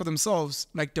decide for themselves,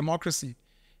 like democracy,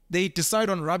 they decide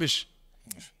on rubbish.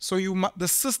 So the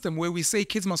system where we say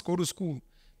kids must go to school,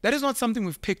 that is not something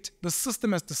we've picked. The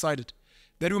system has decided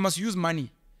that we must use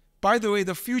money. By the way,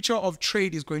 the future of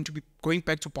trade is going to be going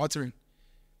back to bartering.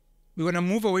 We're going to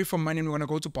move away from money and we're going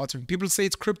to go to bartering. People say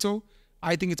it's crypto.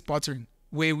 I think it's bartering,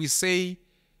 where we say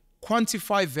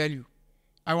quantify value.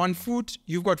 I want food.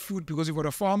 You've got food because you've got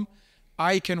a farm.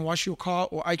 I can wash your car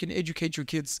or I can educate your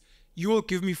kids. You will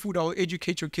give me food. I will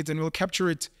educate your kids and we'll capture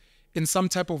it in some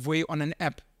type of way on an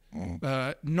app.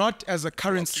 Not as a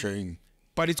currency,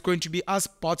 but it's going to be us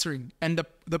bartering. And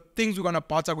the things we're going to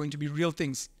barter are going to be real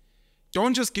things.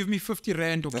 Don't just give me 50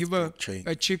 rand or give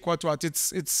a chick what.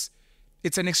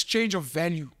 It's an exchange of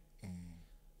value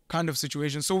kind of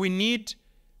situation. So we need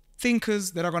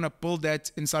thinkers that are going to build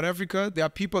that in South Africa. There are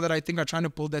people that I think are trying to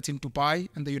build that in Dubai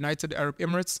and the United Arab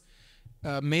Emirates,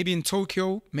 maybe in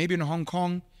Tokyo, maybe in Hong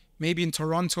Kong, maybe in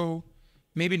Toronto,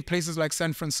 maybe in places like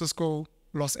San Francisco,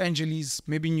 Los Angeles,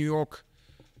 maybe New York,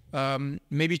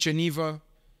 maybe Geneva,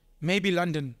 maybe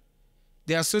London.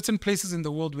 There are certain places in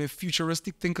the world where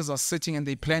futuristic thinkers are sitting and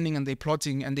they're planning and they're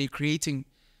plotting and they're creating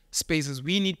spaces.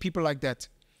 We need people like that.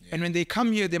 Yeah. And when they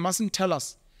come here, they mustn't tell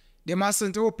us. They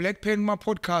mustn't, Black Pen, my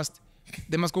podcast.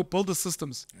 They must go build the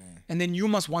systems. Yeah. And then you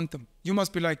must want them. You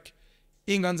must be like,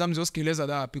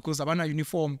 because Abana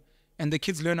uniform, and the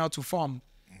kids learn how to farm,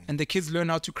 and the kids learn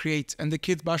how to create, and the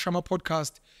kids bashama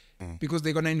podcast, because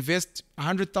they're going to invest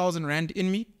 100,000 rand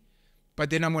in me,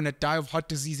 but then I'm going to die of heart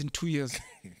disease in 2 years.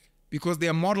 Because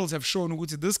their models have shown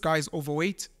this guy is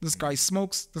overweight, this guy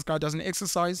smokes, this guy doesn't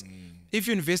exercise. If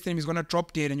you invest in him, he's going to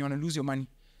drop dead and you're going to lose your money.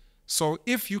 So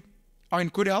if you are in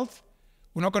good health,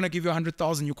 we're not going to give you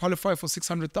 100,000. You qualify for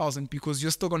 600,000 because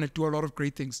you're still going to do a lot of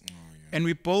great things. Oh, yeah. And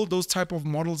we build those type of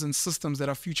models and systems that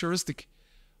are futuristic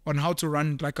on how to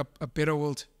run like a better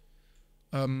world.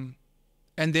 And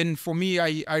then for me,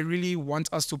 I really want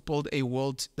us to build a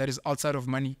world that is outside of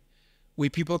money, where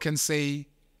people can say,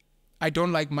 I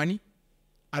don't like money.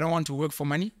 I don't want to work for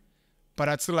money, but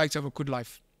I'd still like to have a good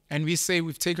life. And we say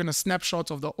we've taken a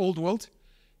snapshot of the old world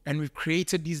and we've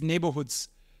created these neighborhoods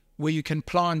where you can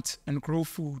plant and grow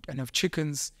food and have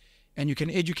chickens and you can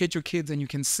educate your kids and you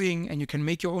can sing and you can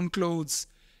make your own clothes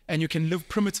and you can live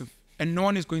primitive and no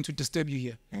one is going to disturb you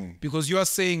here because you are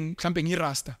saying,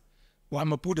 Rasta, or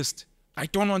I'm a Buddhist. I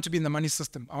don't want to be in the money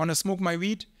system. I want to smoke my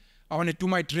weed. I want to do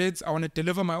my dreads. I want to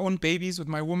deliver my own babies with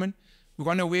my woman. We're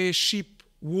going to wear sheep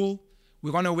wool.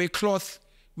 We're going to wear cloth.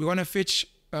 We're going to fetch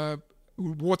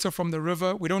water from the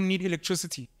river. We don't need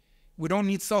electricity. We don't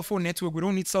need cell phone network. We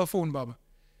don't need cell phone, Baba.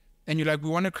 And you're like, we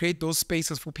want to create those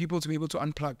spaces for people to be able to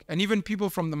unplug. And even people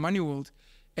from the money world,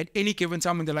 at any given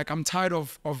time, and they're like, I'm tired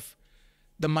of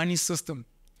the money system.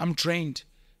 I'm drained.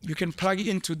 You can plug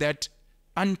into that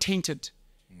untainted,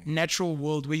 natural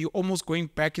world where you're almost going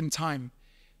back in time,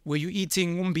 where you're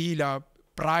eating umbila,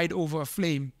 bride over a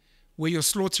flame, where you're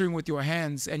slaughtering with your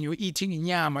hands and you're eating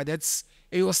nyama. That's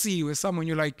AOC, where someone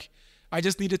you're like, I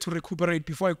just needed to recuperate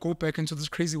before I go back into this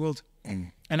crazy world.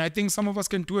 And I think some of us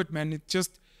can do it, man.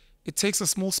 It takes a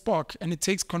small spark and it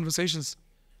takes conversations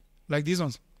like these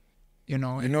ones. You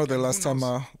know, the last time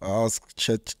I asked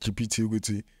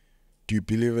ChatGPT, do you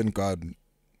believe in God?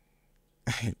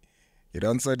 It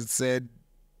answered, it said,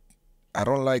 I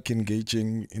don't like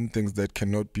engaging in things that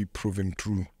cannot be proven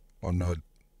true or not.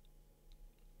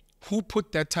 Who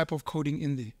put that type of coding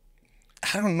in there?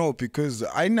 I don't know, because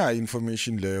I know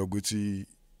information there.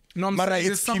 No,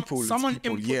 it's people. Someone it's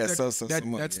people. input Yeah,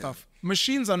 that stuff.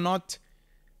 Machines are not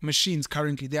machines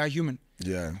currently. They are human.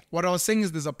 Yeah. What I was saying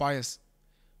is there's a bias.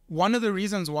 One of the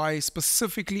reasons why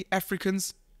specifically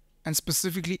Africans and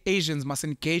specifically Asians must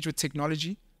engage with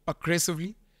technology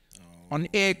aggressively on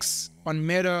X, on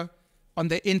Meta, on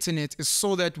the internet is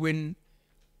so that when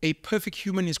a perfect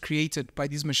human is created by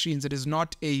these machines, it is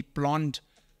not a blonde,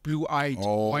 blue-eyed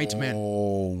white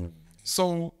man.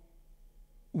 So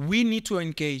we need to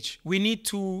engage. We need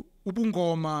to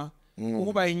ubungoma,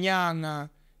 ukuba inyanga,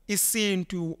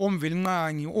 isintu,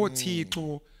 omvelinqangi,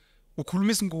 othixo,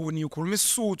 ukhuluma isinguni, ukhuluma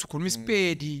isuthu, ukhuluma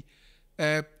isipedi.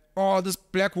 Oh, this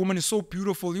black woman is so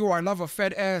beautiful. Yo, I love her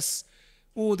fat ass.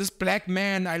 oh, this black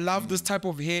man, I love this type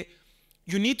of hair.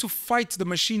 You need to fight the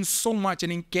machine so much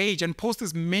and engage and post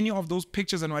as many of those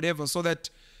pictures and whatever so that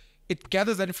it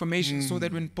gathers that information so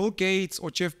that when Bill Gates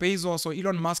or Jeff Bezos or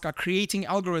Elon Musk are creating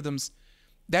algorithms,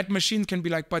 that machine can be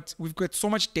like, but we've got so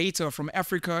much data from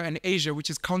Africa and Asia, which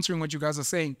is countering what you guys are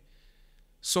saying.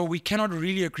 So we cannot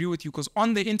really agree with you because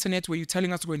on the internet where you're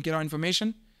telling us to go and get our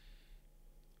information,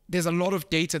 there's a lot of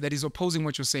data that is opposing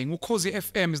what you're saying. Ukhozi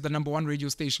FM is the #1 radio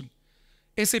station.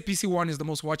 SAPC 1 is the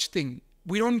most watched thing.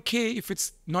 We don't care if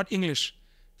it's not English.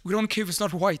 We don't care if it's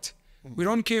not white. We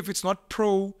don't care if it's not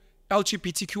pro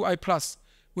LGBTQI+.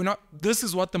 We're not. This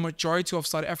is what the majority of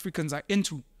South Africans are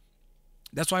into.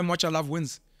 That's why Mocha Love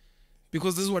wins.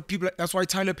 Because this is what people, that's why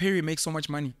Tyler Perry makes so much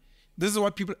money. This is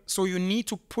what people, so you need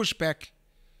to push back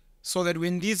so that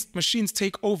when these machines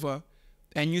take over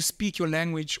and you speak your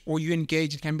language or you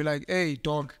engage, it can be like, hey,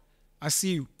 dog, I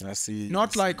see you. I see.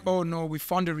 Not like, oh no, we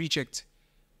found a reject.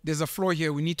 There's a flaw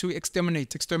here. We need to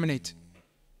exterminate.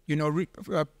 You know,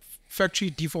 factory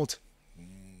default.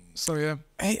 So yeah.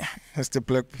 Hey, that's the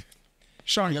black.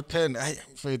 Sean. Your pen. I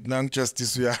afraid nang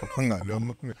justice we are.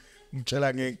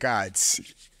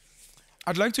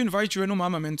 I'd like to invite you and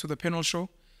Mama Man to the Penuel show.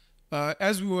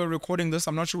 As we were recording this,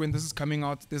 I'm not sure when this is coming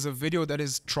out, there's a video that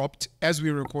is dropped as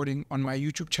we're recording on my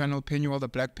YouTube channel, Penuel the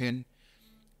Black Pen,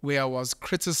 where I was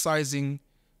criticizing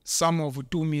some of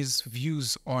Utumi's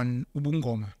views on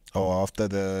Ubungoma. Oh, after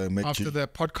the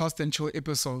podcast and chill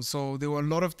episode. So there were a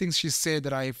lot of things she said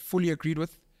that I fully agreed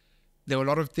with. There were a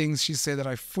lot of things she said that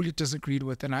I fully disagreed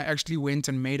with, and I actually went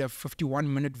and made a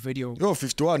 51-minute video. Yo,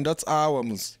 51, that's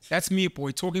ours. That's me,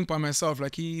 boy, talking by myself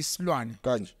like he's Luan.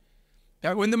 Kanj.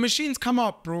 Yeah, when the machines come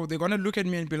up, bro, they're going to look at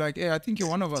me and be like, hey, I think you're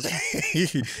one of us.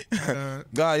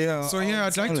 Yeah. So, yeah,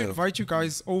 I'd like to invite you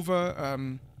guys over,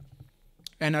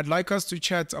 and I'd like us to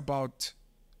chat about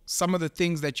some of the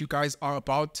things that you guys are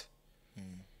about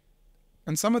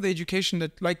and some of the education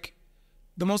that, like,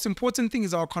 the most important thing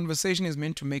is our conversation is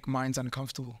meant to make minds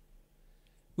uncomfortable.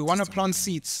 We want to plant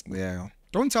seeds. Yeah.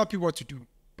 Don't tell people what to do,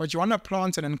 but you want to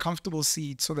plant an uncomfortable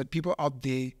seed so that people out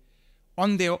there,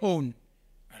 on their own,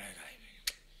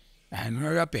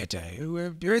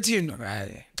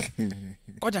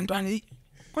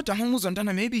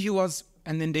 maybe he was,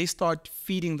 and then they start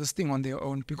feeding this thing on their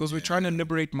own because we're trying to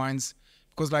liberate minds.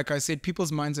 Because like I said,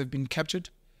 people's minds have been captured.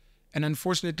 And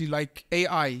unfortunately, like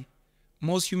AI,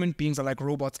 most human beings are like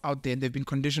robots out there and they've been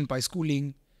conditioned by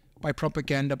schooling, by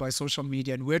propaganda, by social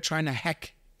media, and we're trying to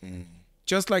hack.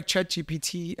 Just like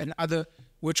ChatGPT and other,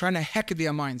 we're trying to hack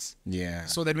their minds. Yeah.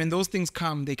 So that when those things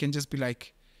come, they can just be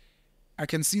like, I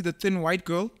can see the thin white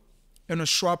girl in a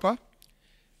shwapper.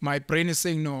 My brain is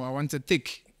saying, no, I want a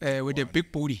thick with a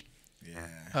big booty.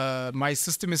 Yeah. My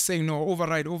system is saying, no,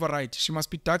 override. She must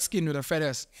be dark skinned with a fat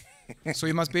ass. So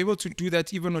you must be able to do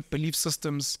that even with belief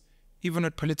systems, even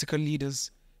with political leaders,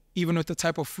 even with the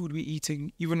type of food we're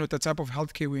eating, even with the type of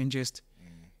healthcare we ingest.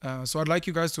 So I'd like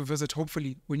you guys to visit,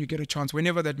 hopefully, when you get a chance,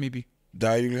 whenever that may be.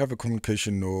 You'll have a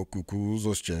communication no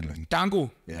Kukuzo's challenge.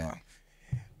 Tango. Yeah.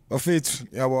 Bafethu,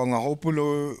 yabonga hope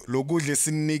lo kudle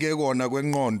sinike kona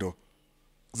kwengqondo.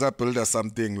 Kuzabuilda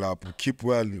something lapho. Keep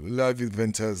well. Love you,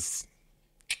 Venters.